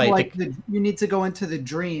joke fight. Like you need to go into the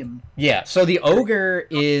dream. Yeah. So the ogre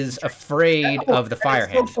is afraid of the fire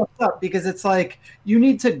hand. It's so fucked up because it's like you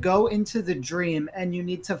need to go into the dream and you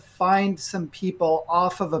need to find some people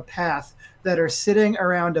off of a path that are sitting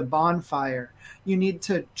around a bonfire. You need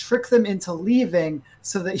to trick them into leaving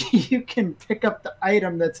so that you can pick up the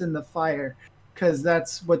item that's in the fire, because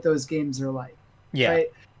that's what those games are like. Yeah. Right?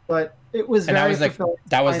 But it was and very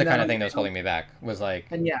that was the kind of thing that was holding me back. Was like,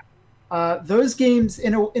 and those games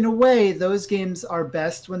in a way, those games are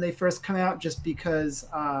best when they first come out, just because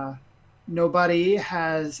nobody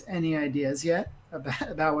has any ideas yet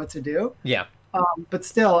about what to do. Yeah. But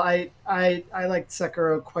still, I liked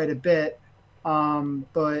Sekiro quite a bit,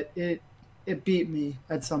 but it beat me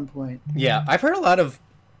at some point. Yeah, I've heard a lot of.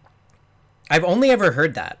 I've only ever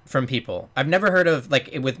heard that from people. I've never heard of like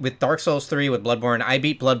with Dark Souls 3, with Bloodborne. I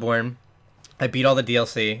beat Bloodborne. I beat all the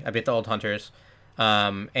DLC. I beat the Old Hunters,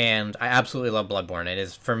 and I absolutely love Bloodborne. It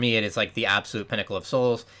is, for me, it is like the absolute pinnacle of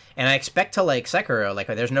Souls. And I expect to like Sekiro. Like,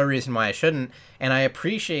 there's no reason why I shouldn't. And I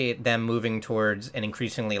appreciate them moving towards an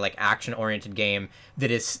increasingly like action-oriented game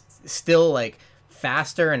that is still like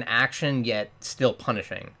faster and action, yet still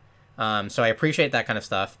punishing. So I appreciate that kind of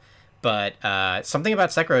stuff. But something about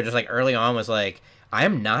Sekiro just like early on was like, I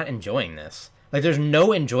am not enjoying this. Like, there's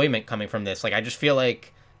no enjoyment coming from this. Like, I just feel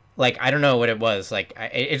like I don't know what it was. Like,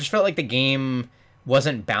 it just felt like the game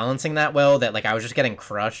wasn't balancing that well, that like I was just getting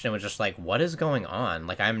crushed and was just like, what is going on?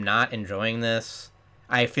 Like, I'm not enjoying this.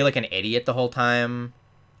 I feel like an idiot the whole time.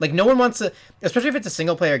 Like, no one wants to, especially if it's a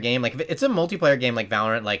single player game. Like, if it's a multiplayer game like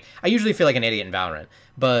Valorant, like, I usually feel like an idiot in Valorant.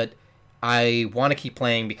 But I want to keep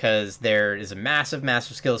playing because there is a massive,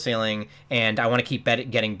 massive skill ceiling, and I want to keep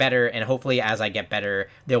getting better, and hopefully as I get better,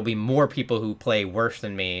 there will be more people who play worse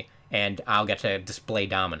than me, and I'll get to display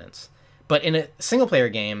dominance. But in a single-player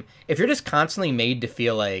game, if you're just constantly made to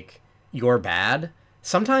feel like you're bad,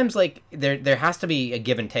 sometimes, like, there has to be a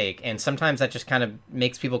give and take, and sometimes that just kind of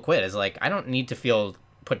makes people quit. It's like, I don't need to feel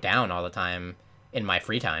put down all the time in my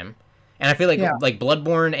free time. And I feel like like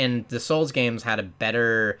Bloodborne and the Souls games had a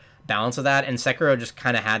better balance of that, and Sekiro just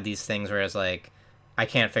kind of had these things where it's like, I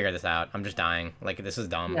can't figure this out. I'm just dying. Like, this is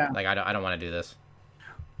dumb. Yeah. Like, I don't want to do this.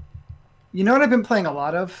 You know what I've been playing a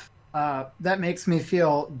lot of that makes me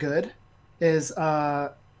feel good is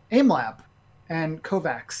AimLab and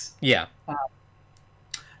Kovacs. Yeah.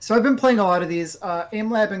 So I've been playing a lot of these.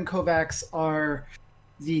 AimLab and Kovacs are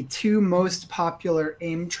the two most popular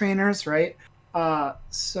aim trainers, right?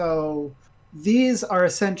 So these are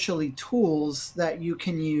essentially tools that you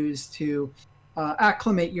can use to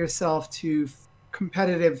acclimate yourself to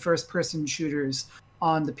competitive first-person shooters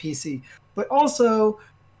on the PC. But also,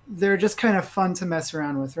 they're just kind of fun to mess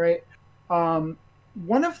around with, right?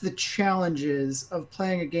 One of the challenges of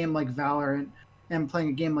playing a game like Valorant and playing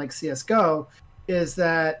a game like CSGO is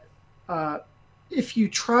that if you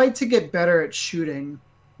try to get better at shooting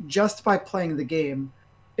just by playing the game,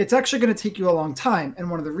 it's actually going to take you a long time. And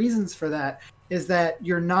one of the reasons for that is that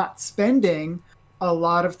you're not spending a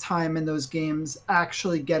lot of time in those games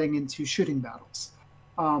actually getting into shooting battles.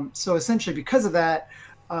 So essentially, because of that,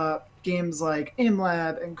 games like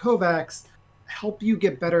AimLab and Kovacs help you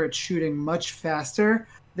get better at shooting much faster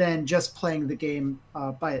than just playing the game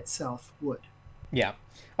by itself would. Yeah.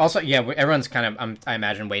 Also, yeah, everyone's kind of, I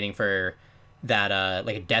imagine, waiting for that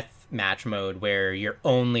like a death match mode where you're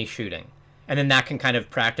only shooting. And then that can kind of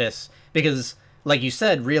practice, because like you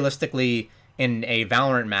said, realistically in a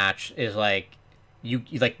Valorant match is like you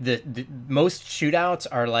like the most shootouts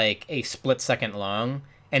are like a split second long,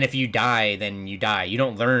 and if you die, then you die. You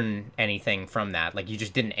don't learn anything from that. Like, you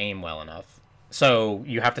just didn't aim well enough. So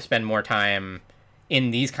you have to spend more time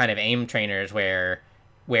in these kind of aim trainers where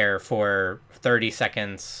for 30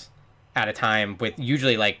 seconds at a time, with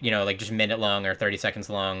usually like, you know, like just minute long or 30 seconds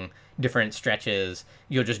long different stretches,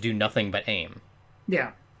 you'll just do nothing but aim.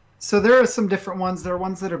 Yeah. So there are some different ones. There are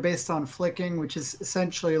ones that are based on flicking, which is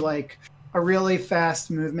essentially like a really fast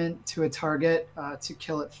movement to a target to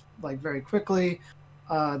kill it like very quickly.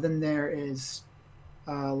 Then there is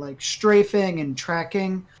like strafing and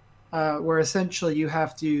tracking, where essentially you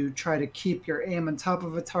have to try to keep your aim on top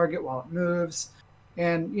of a target while it moves.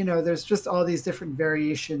 And, you know, there's just all these different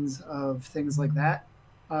variations of things like that.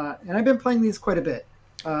 And I've been playing these quite a bit.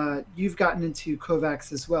 You've gotten into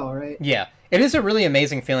Kovacs as well, right? Yeah. It is a really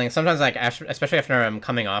amazing feeling. Sometimes, like, especially after I'm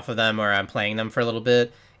coming off of them or I'm playing them for a little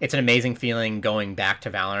bit, it's an amazing feeling going back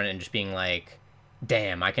to Valorant and just being like,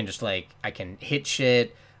 damn, I can just, like, I can hit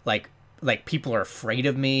shit. Like people are afraid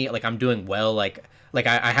of me. Like, I'm doing well. Like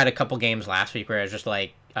I had a couple games last week where I was just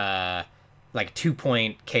like, like 2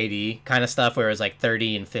 point KD kind of stuff, where it was like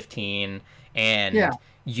 30 and 15, and Yeah.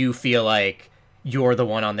 you feel like you're the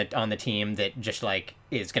one on the team that just like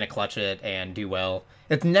is gonna clutch it and do well.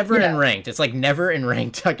 It's never Yeah. in ranked. It's like never in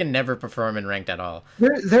ranked. I can never perform in ranked at all.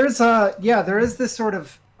 There is this sort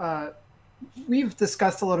of we've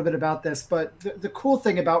discussed a little bit about this, but the cool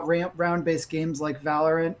thing about round based games like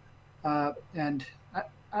Valorant, and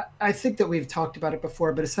I think that we've talked about it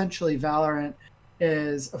before, but essentially Valorant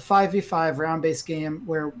is a 5v5 round based game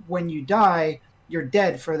where when you die, you're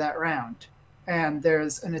dead for that round. And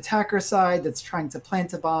there's an attacker side that's trying to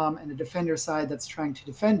plant a bomb and a defender side that's trying to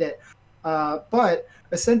defend it. But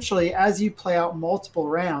essentially, as you play out multiple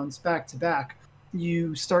rounds back to back,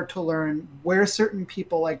 you start to learn where certain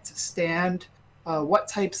people like to stand, what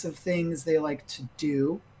types of things they like to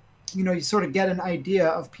do. You sort of get an idea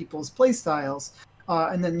of people's play styles,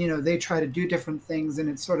 and then they try to do different things, and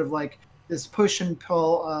it's sort of like this push and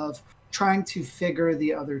pull of trying to figure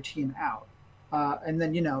the other team out. And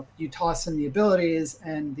then you toss in the abilities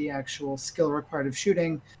and the actual skill required of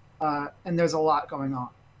shooting, and there's a lot going on.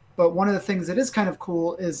 But one of the things that is kind of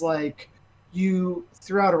cool is like you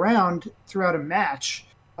throughout a match,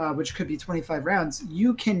 which could be 25 rounds,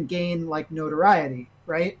 you can gain like notoriety,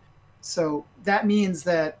 right? So that means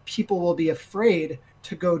that people will be afraid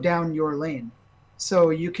to go down your lane. So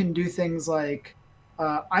you can do things like,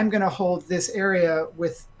 I'm going to hold this area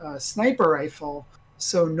with a sniper rifle,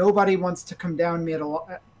 so nobody wants to come down me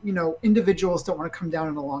individuals don't want to come down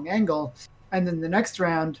at a long angle. And then the next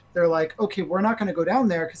round, they're like, okay, we're not going to go down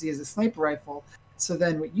there because he has a sniper rifle. So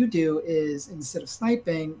then what you do is instead of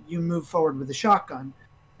sniping, you move forward with a shotgun,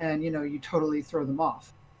 and you totally throw them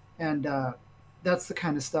off. And that's the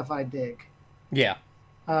kind of stuff I dig. Yeah.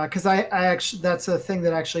 Because I actually, that's a thing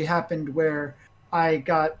that actually happened where I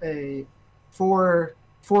got a four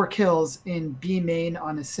kills in B main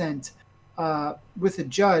on Ascent with a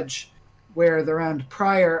judge, where the round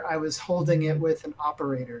prior I was holding it with an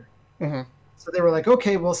operator. Mm-hmm. So they were like,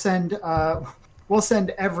 okay, we'll send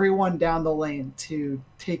everyone down the lane to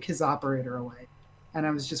take his operator away. And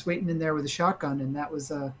I was just waiting in there with a shotgun, and that was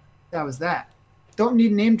that. Don't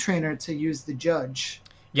need an aim trainer to use the judge.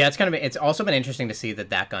 Yeah, it's also been interesting to see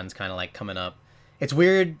that gun's kind of like coming up. It's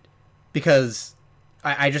weird because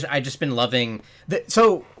I just been loving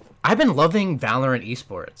so I've been loving Valorant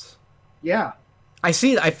esports. Yeah. I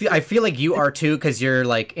feel like you are too, because you're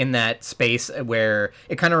like in that space where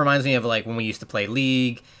it kind of reminds me of like when we used to play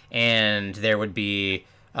League, and there would be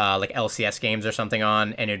like LCS games or something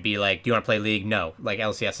on, and it'd be like, do you want to play League? No, like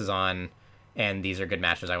LCS is on, and these are good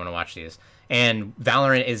matches. I want to watch these. And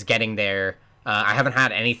Valorant is getting there. I haven't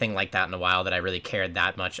had anything like that in a while that I really cared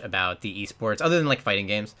that much about the esports, other than like fighting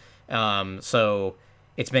games. So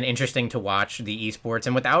it's been interesting to watch the esports,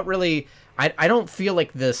 and without really, I don't feel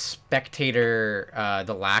like the spectator,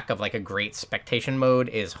 the lack of like a great spectation mode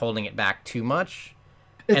is holding it back too much.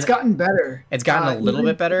 It's gotten better. It's gotten a little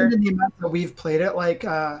bit better. In the amount that we've played it, like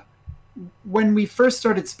when we first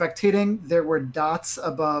started spectating, there were dots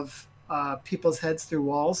above people's heads through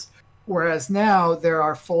walls, whereas now there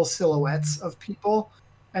are full silhouettes of people,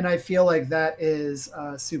 and I feel like that is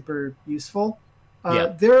super useful.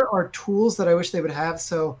 There are tools that I wish they would have.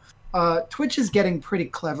 So Twitch is getting pretty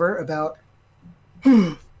clever about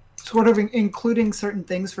sort of including certain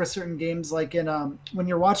things for certain games, like in when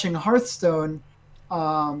you're watching Hearthstone,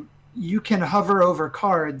 you can hover over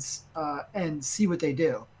cards and see what they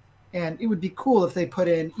do. And it would be cool if they put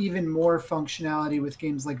in even more functionality with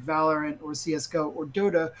games like Valorant or CSGO or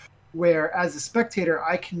Dota, where as a spectator,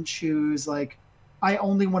 I can choose, like, I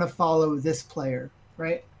only want to follow this player,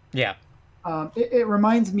 right? Yeah. It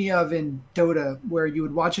reminds me of in Dota, where you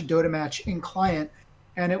would watch a Dota match in client,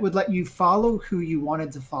 and it would let you follow who you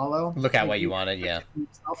wanted to follow. Look at what you wanted, yeah.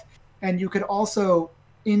 Yourself. And you could also,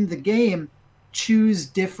 in the game, choose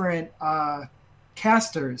different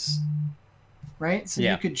casters, right? So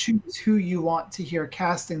you could choose who you want to hear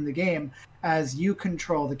casting the game as you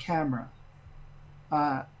control the camera.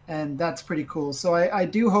 And that's pretty cool. So I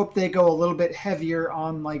do hope they go a little bit heavier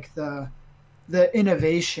on like the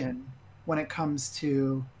innovation when it comes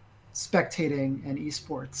to spectating and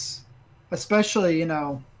esports, especially,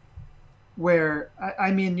 where,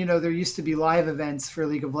 I mean, there used to be live events for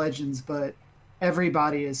League of Legends, but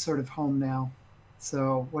everybody is sort of home now.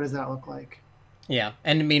 So what does that look like? Yeah.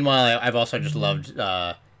 And meanwhile, I've also just loved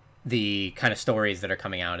the kind of stories that are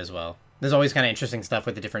coming out as well. There's always kind of interesting stuff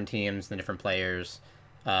with the different teams, the different players,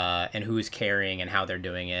 and who's carrying and how they're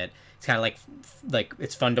doing it. It's kind of like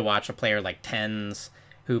it's fun to watch a player like Tens,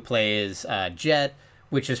 who plays Jet,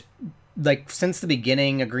 which is like since the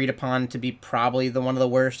beginning agreed upon to be probably the one of the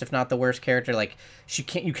worst, if not the worst character. Like you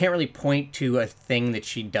can't really point to a thing that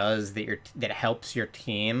she does that helps your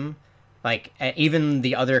team. Like even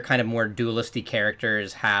the other kind of more dualisty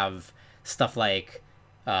characters have stuff like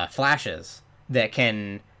flashes that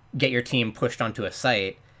can get your team pushed onto a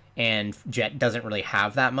site, and Jet doesn't really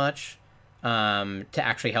have that much to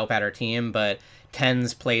actually help out her team. But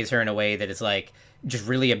Tens plays her in a way that is like just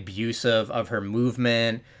really abusive of her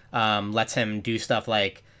movement. Lets him do stuff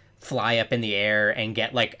like fly up in the air and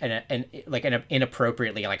get like an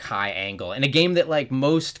inappropriately like high angle in a game that like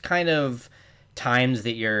most kind of times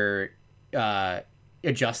that you're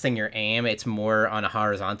adjusting your aim, it's more on a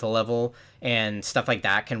horizontal level, and stuff like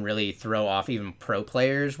that can really throw off even pro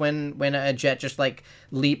players when a jet just like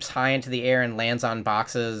leaps high into the air and lands on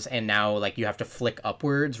boxes, and now like you have to flick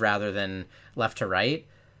upwards rather than left to right.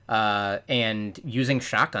 And using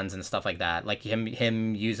shotguns and stuff like that, like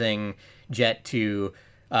him using Jet to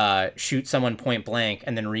shoot someone point blank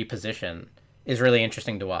and then reposition is really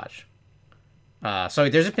interesting to watch. So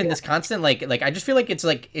there's been this constant like I just feel like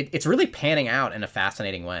it's really panning out in a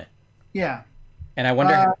fascinating way. Yeah, and I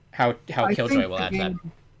wonder how Killjoy will add that.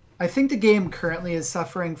 I think the game currently is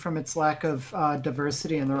suffering from its lack of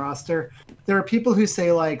diversity in the roster. There are people who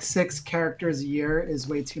say like 6 characters a year is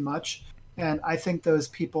way too much. And I think those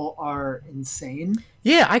people are insane.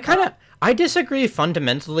 Yeah, I disagree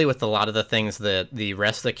fundamentally with a lot of the things that the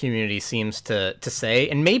rest of the community seems to say,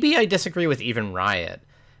 and maybe I disagree with even Riot.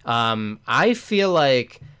 I feel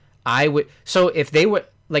like I would. So if they would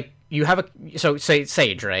like, you have say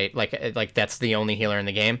Sage, right? Like that's the only healer in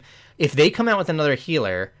the game. If they come out with another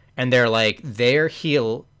healer and they're like their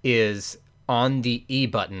heal is on the E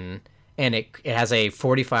button, and it has a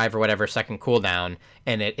 45 or whatever second cooldown,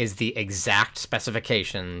 and it is the exact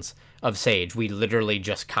specifications of Sage. We literally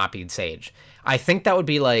just copied Sage. I think that would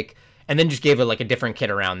be like, and then just gave it like a different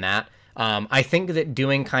kit around that. I think that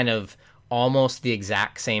doing kind of almost the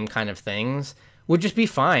exact same kind of things would just be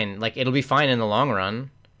fine. Like it'll be fine in the long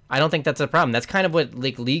run. I don't think that's a problem. That's kind of what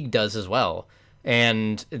like League does as well.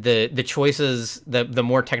 And the choices, the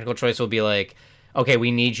more technical choice will be like, okay,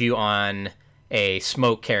 we need you on a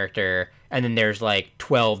smoke character, and then there's like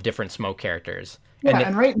 12 different smoke characters. Yeah,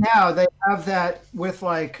 and right now they have that with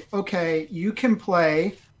like, okay, you can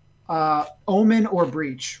play Omen or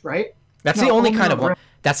Breach, right? That's the only kind of one.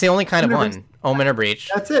 That's the only kind of one. Omen or Breach.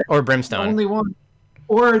 That's it. Or Brimstone. Only one.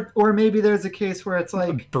 Or maybe there's a case where it's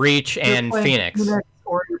like Breach and Phoenix.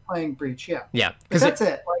 Or you're playing Breach, yeah. Yeah. But that's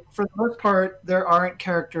it. Like for the most part, there aren't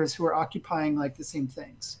characters who are occupying like the same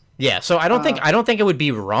things. Yeah, so I don't think it would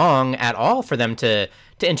be wrong at all for them to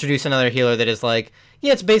introduce another healer that is like,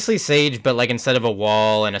 yeah, it's basically Sage, but like instead of a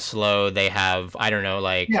wall and a slow, they have, I don't know,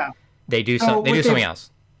 like they do something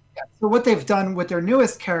else. Yeah. So what they've done with their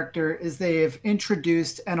newest character is they've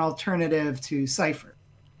introduced an alternative to Cypher,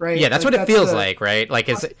 right? Yeah, that's what it feels like, right? Like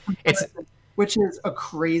it's which is a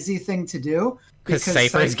crazy thing to do because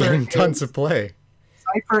Cypher is getting tons of play.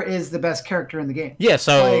 Cypher is the best character in the game. Yeah,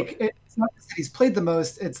 so like it's not that he's played the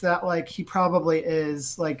most, it's that like he probably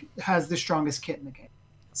is like has the strongest kit in the game.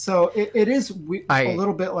 So it is a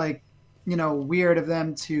little bit like, you know, weird of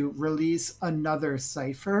them to release another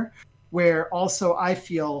Cypher, where also I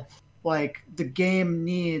feel like the game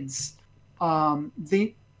needs and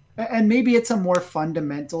maybe it's a more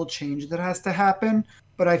fundamental change that has to happen,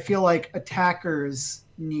 but I feel like attackers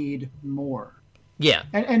need more. Yeah.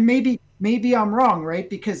 And maybe I'm wrong, right?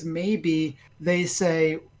 Because maybe they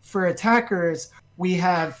say for attackers, we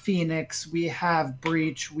have Phoenix, we have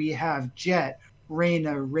Breach, we have Jet,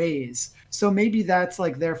 Reyna, Raze. So maybe that's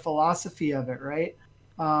like their philosophy of it, right?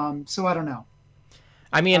 So I don't know.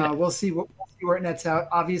 I mean, we'll see where it nets out.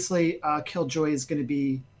 Obviously, Killjoy is going to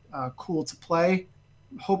be cool to play.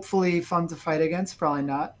 Hopefully fun to fight against. Probably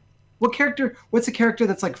not. What's a character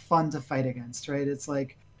that's like fun to fight against, right? It's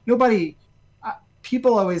like nobody...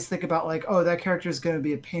 people always think about like, oh, that character is going to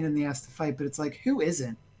be a pain in the ass to fight, but it's like, who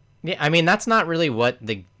isn't? Yeah, I mean, that's not really what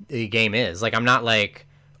the game is. Like, I'm not like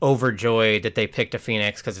overjoyed that they picked a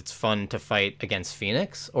Phoenix because it's fun to fight against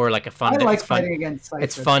Phoenix, or like fighting against Cypher.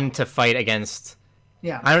 It's fun to fight against.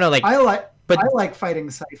 Yeah, I don't know. Like I like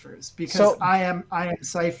fighting Cyphers because I am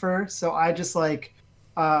Cypher, so I just like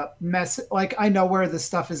mess. Like I know where the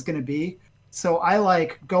stuff is going to be, so I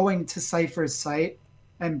like going to Cypher's site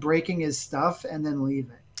and breaking his stuff and then leave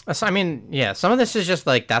it. So, I mean, yeah, some of this is just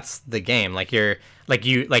like that's the game. Like their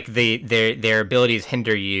abilities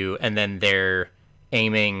hinder you, and then their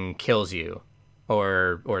aiming kills you,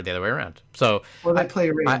 or the other way around. So or they play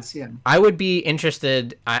raids. Yeah, I would be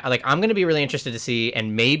interested. I'm going to be really interested to see,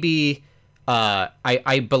 and maybe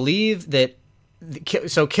I believe that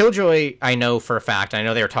So Killjoy, I know for a fact. I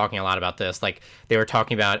know they were talking a lot about this. Like they were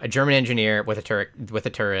talking about a German engineer with a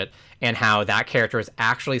turret, and how that character was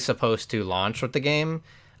actually supposed to launch with the game.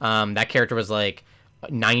 That character was like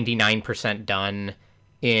 99% done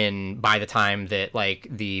by the time that like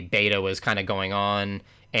the beta was kind of going on,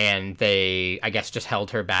 and they, I guess, just held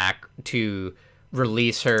her back to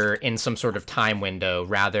release her in some sort of time window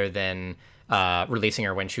rather than releasing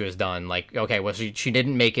her when she was done. Like, okay, well, she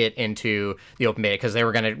didn't make it into the open beta because they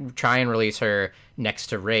were going to try and release her next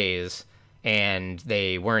to Raze, and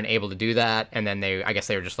they weren't able to do that. And then I guess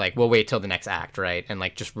they were just like, we'll wait till the next act, right? And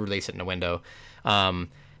like just release it in a window.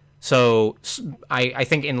 So I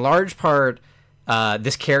think in large part,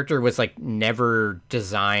 this character was like never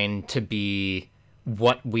designed to be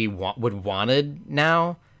what we wanted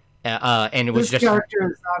now. And it was this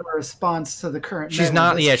character is not a response to the current she's meta.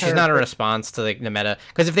 not she's not a response to the meta,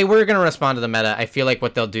 because if they were going to respond to the meta, I feel like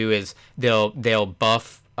what they'll do is they'll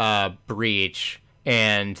buff Breach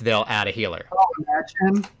and they'll add a healer. Oh,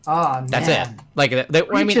 imagine. Oh, that's it. Like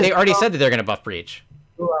I mean, they already said that they're going to buff Breach.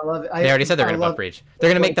 Ooh, I love it. They already said they're going to buff Breach.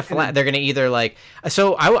 They're going to make the they're going to either like,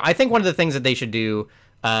 so I think one of the things that they should do,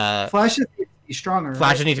 flashes need to be stronger.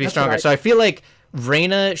 Flashes need to be stronger. So I feel like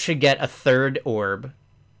Reyna should get a third orb,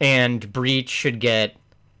 and Breach should get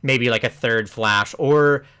maybe like a third flash,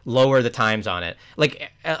 or lower the times on it.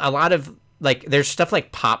 Like a lot of like, there's stuff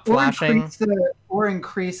like pop flashing, or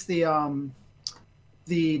increase the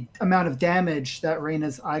amount of damage that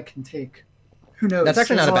Reyna's eye can take. Who knows? That's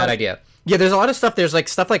actually not a bad idea. Yeah, there's a lot of stuff. There's like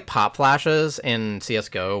stuff like pop flashes in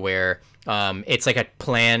CS:GO where it's like a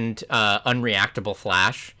planned unreactable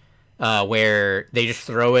flash. Where they just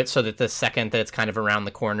throw it so that the second that it's kind of around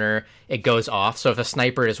the corner, it goes off. So if a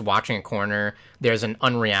sniper is watching a corner, there's an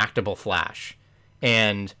unreactable flash.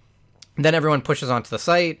 And then everyone pushes onto the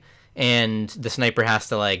site, and the sniper has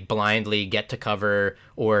to like blindly get to cover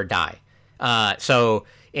or die. So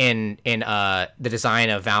in the design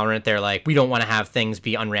of Valorant, they're like, we don't want to have things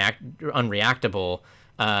be unreactable,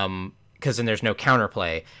 because then there's no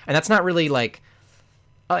counterplay. And that's not really like...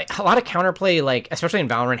 a lot of counterplay, like especially in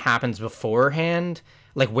Valorant, happens beforehand.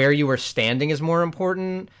 Like where you were standing is more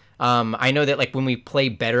important. I know that like when we play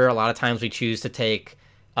better, a lot of times we choose to take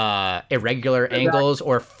irregular angles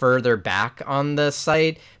or further back on the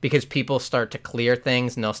site, because people start to clear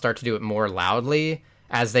things and they'll start to do it more loudly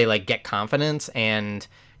as they like get confidence. And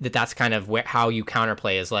that's kind of how you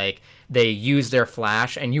counterplay, is like they use their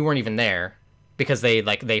flash and you weren't even there, because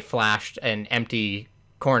they flashed an empty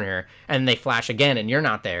corner, and they flash again and you're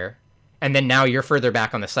not there, and then now you're further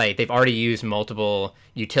back on the site. They've already used multiple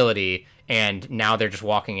utility, and now they're just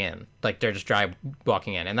walking in, like they're just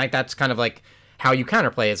walking in, and like that's kind of like how you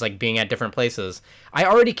counterplay, is like being at different places. I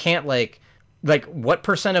already can't like what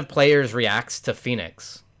percent of players reacts to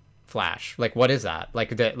Phoenix flash? Like what is that?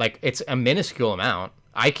 Like it's a minuscule amount.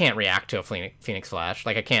 I can't react to a Phoenix flash.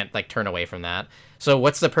 Like I can't like turn away from that. So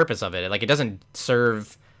what's the purpose of it? Like it doesn't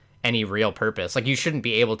serve any real purpose. Like you shouldn't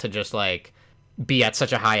be able to just like be at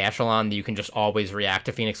such a high echelon that you can just always react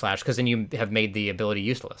to Phoenix Flash, because then you have made the ability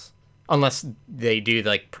useless. Unless they do,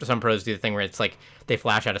 like some pros do the thing where it's like they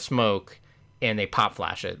flash out of smoke and they pop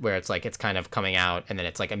flash it, where it's like it's kind of coming out and then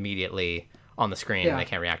it's like immediately on the screen and they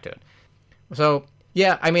can't react to it. So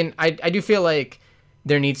yeah, I mean, I do feel like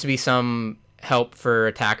there needs to be some help for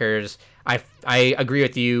attackers. I agree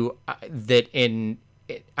with you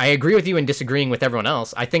I agree with you in disagreeing with everyone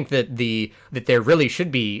else. I think that there really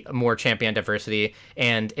should be more champion diversity,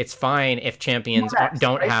 and it's fine if champions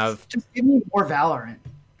don't have... Just give me more Valorant,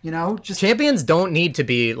 you know? Champions don't need to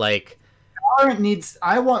be like...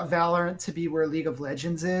 I want Valorant to be where League of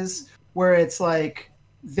Legends is, where it's like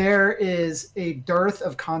there is a dearth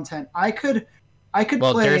of content. I could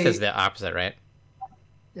well, play... dearth is the opposite, right?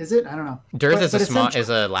 Is it? I don't know. Dearth is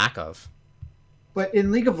a lack of. But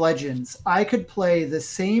in League of Legends, I could play the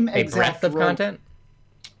same exact breadth of content?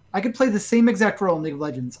 I could play the same exact role in League of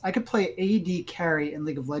Legends. I could play AD carry in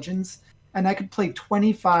League of Legends, and I could play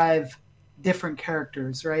 25 different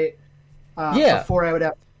characters, right? Before I would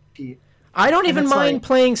have to compete. I don't even mind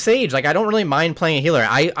playing Sage. Like I don't really mind playing a healer.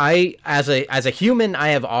 I as a human, I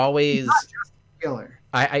have always... She's not just a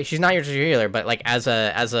healer. She's not your healer, but like as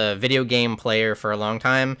a video game player for a long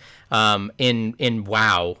time, in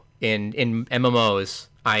WoW, in MMOs,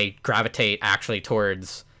 I gravitate actually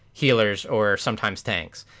towards healers or sometimes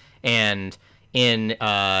tanks. And in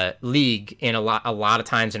League, in a lot of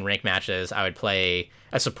times in ranked matches, I would play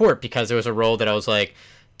a support, because there was a role that I was like,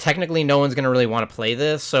 technically no one's going to really want to play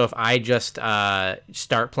this, so if I just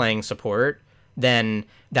start playing support, then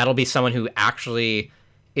that'll be someone who actually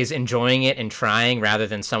is enjoying it and trying rather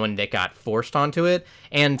than someone that got forced onto it.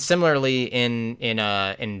 And similarly in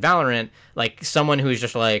Valorant, like someone who's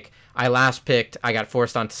just like, I got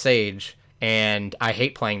forced onto Sage and I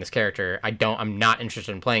hate playing this character. I'm not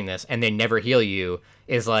interested in playing this, and they never heal you,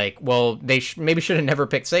 is like, well, they maybe should have never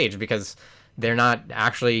picked Sage because they're not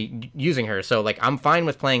actually using her. So like, I'm fine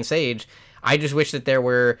with playing Sage. I just wish that there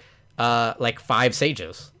were like 5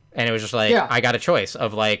 Sages, and it was just like, I got a choice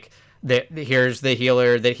of like, here's the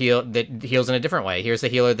healer that heals in a different way. Here's the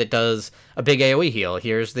healer that does a big AoE heal.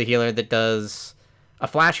 Here's the healer that does a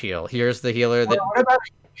flash heal. Here's the healer that. What about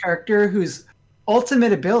a character whose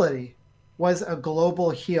ultimate ability was a global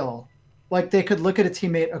heal? Like they could look at a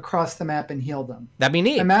teammate across the map and heal them. That'd be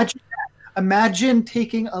neat. Imagine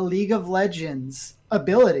taking a League of Legends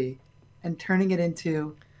ability and turning it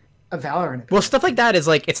into a Valorant ability. Well, stuff like that is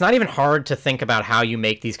like, it's not even hard to think about how you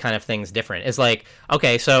make these kind of things different. It's like,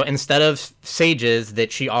 okay, so instead of Sage's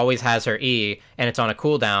that she always has her E and it's on a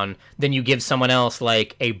cooldown, then you give someone else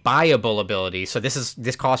like a buyable ability. So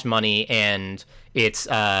this costs money and it's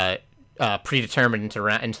predetermined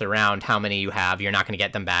into the round how many you have. You're not going to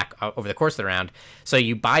get them back over the course of the round. So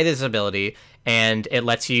you buy this ability and it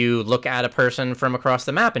lets you look at a person from across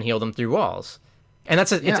the map and heal them through walls. And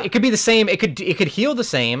it could be the same. It could heal the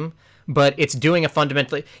same, but it's doing a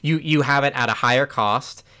fundamentally. You have it at a higher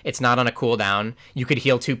cost. It's not on a cooldown. You could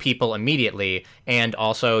heal 2 people immediately, and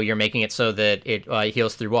also you're making it so that it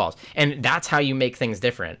heals through walls. And that's how you make things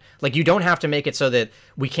different. Like, you don't have to make it so that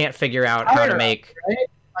we can't figure out how to make. Right?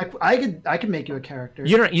 I could make you a character.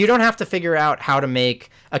 You don't have to figure out how to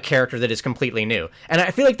make a character that is completely new. And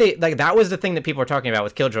I feel like that was the thing that people were talking about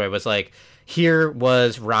with Killjoy, was like, here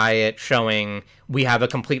was Riot showing we have a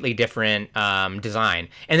completely different design.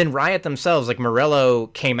 And then Riot themselves, like Morello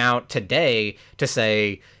came out today to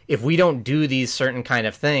say, if we don't do these certain kind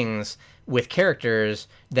of things with characters,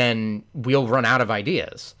 then we'll run out of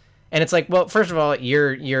ideas. And it's like, well, first of all,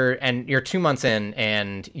 you're 2 months in,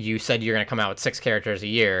 and you said you're going to come out with 6 characters a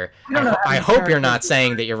year. I hope you're not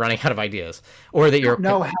saying that you're running out of ideas, or that you're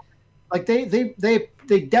like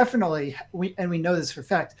they definitely, we know this for a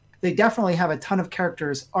fact. They definitely have a ton of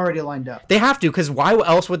characters already lined up. They have to, because why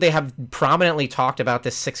else would they have prominently talked about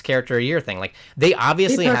this 6 character a year thing? Like, they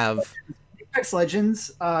obviously have Apex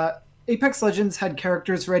Legends. Apex Legends had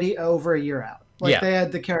characters ready over a year out. Like, they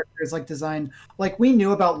had the characters like designed. Like, we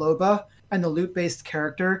knew about Loba and the loot-based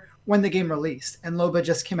character when the game released, and Loba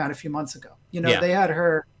just came out a few months ago. They had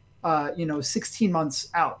her, 16 months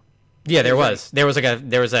out. Yeah, there was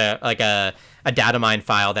a data mine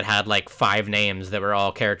file that had like 5 names that were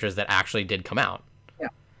all characters that actually did come out. Yeah.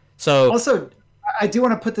 So also, I do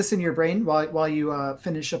want to put this in your brain while you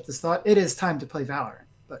finish up this thought. It is time to play Valorant,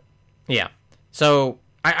 but yeah. So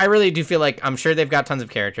I really do feel like, I'm sure they've got tons of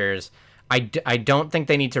characters. I don't think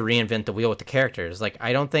they need to reinvent the wheel with the characters. Like,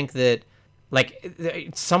 I don't think that, like,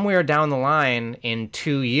 somewhere down the line in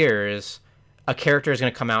 2 years, a character is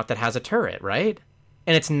going to come out that has a turret, right?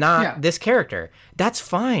 And it's not this character. That's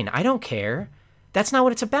fine. I don't care. That's not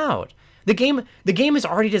what it's about. The game is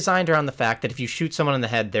already designed around the fact that if you shoot someone in the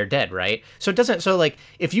head, they're dead, right? So it doesn't. So like,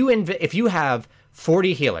 if you have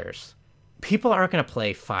 40 healers, people aren't going to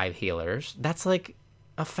play 5 healers. That's like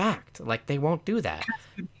a fact. Like, they won't do that.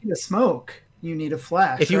 You need a smoke. You need a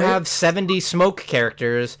flash. If you have 70 smoke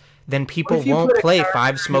characters, then people won't play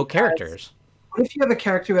 5 smoke characters. What if you have a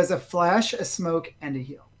character who has a flash, a smoke, and a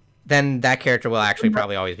heal? Then that character will actually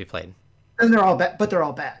probably always be played. And they're all bad, but they're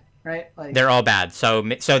all bad, right? Like, they're all bad. So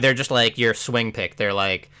they're just like your swing pick. They're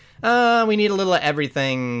like, we need a little of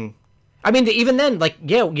everything. I mean, even then, like,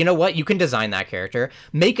 yeah, you know what? You can design that character.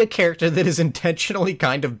 Make a character that is intentionally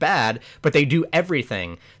kind of bad, but they do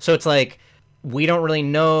everything. So it's like, we don't really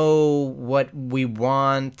know what we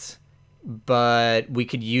want, but we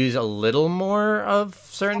could use a little more of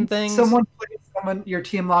certain things. Your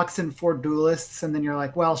team locks in 4 duelists, and then you're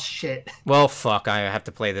like, well, shit. Well, fuck, I have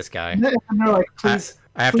to play this guy. And they're like, please.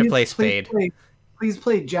 I have to play Spade. Please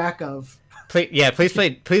play Jakov.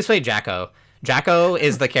 Please play Jacko. Jacko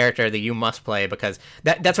is the character that you must play, because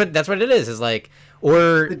that's what it is like,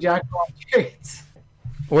 or the Jacko traits.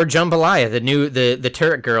 Or Jambalaya, the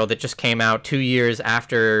turret girl that just came out 2 years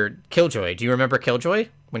after Killjoy. Do you remember Killjoy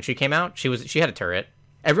when she came out? She had a turret.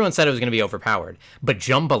 Everyone said it was going to be overpowered, but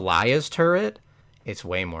Jambalaya's turret, it's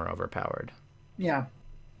way more overpowered. Yeah.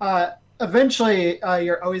 Eventually,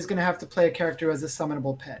 you're always going to have to play a character as a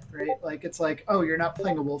summonable pet, right? Like, it's like, oh, you're not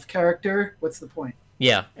playing a wolf character? What's the point?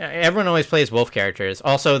 Yeah, everyone always plays wolf characters.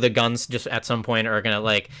 Also, the guns just at some point are going to,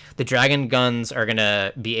 like, the dragon guns are going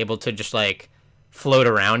to be able to just, like, float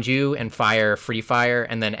around you and fire free fire,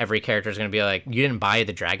 and then every character is going to be like, you didn't buy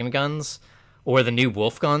the dragon guns? or the new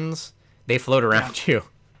Wolf guns, they float around you.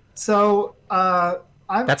 So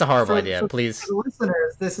that's a horrible idea. Please, for the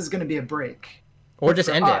listeners, this is going to be a break, or just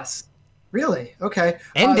end it. Really? Okay.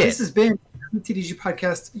 End it. This has been WTDG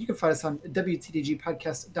Podcast. You can find us on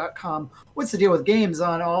WTDGpodcast.com. What's the deal with games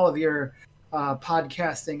on all of your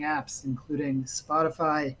podcasting apps, including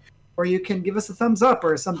Spotify? Or you can give us a thumbs up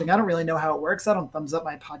or something. I don't really know how it works. I don't thumbs up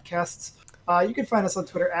my podcasts. You can find us on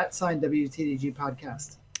Twitter at @WTDG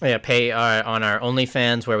Podcast. Yeah, pay on our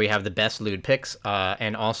OnlyFans where we have the best lewd pics.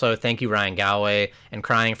 And also, thank you, Ryan Galway, and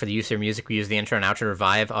Crying for the use of your music. We use the intro and outro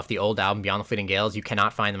Revive off the old album Beyond the Fleeting Gales. You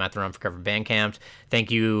cannot find them at the Run for Cover Bandcamp. Thank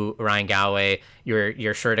you, Ryan Galway.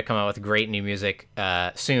 You're sure to come out with great new music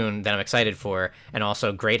soon that I'm excited for, and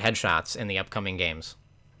also great headshots in the upcoming games.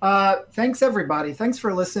 Thanks, everybody. Thanks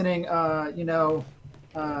for listening. I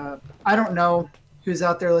don't know who's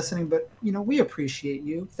out there listening, but, we appreciate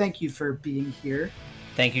you. Thank you for being here.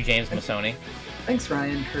 Thank you, James Masoni. Thanks,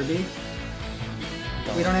 Ryan Kirby.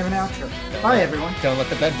 We don't have an outro. Bye, everyone. Don't let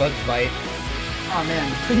the bed bugs bite. Oh,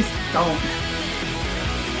 man, please don't.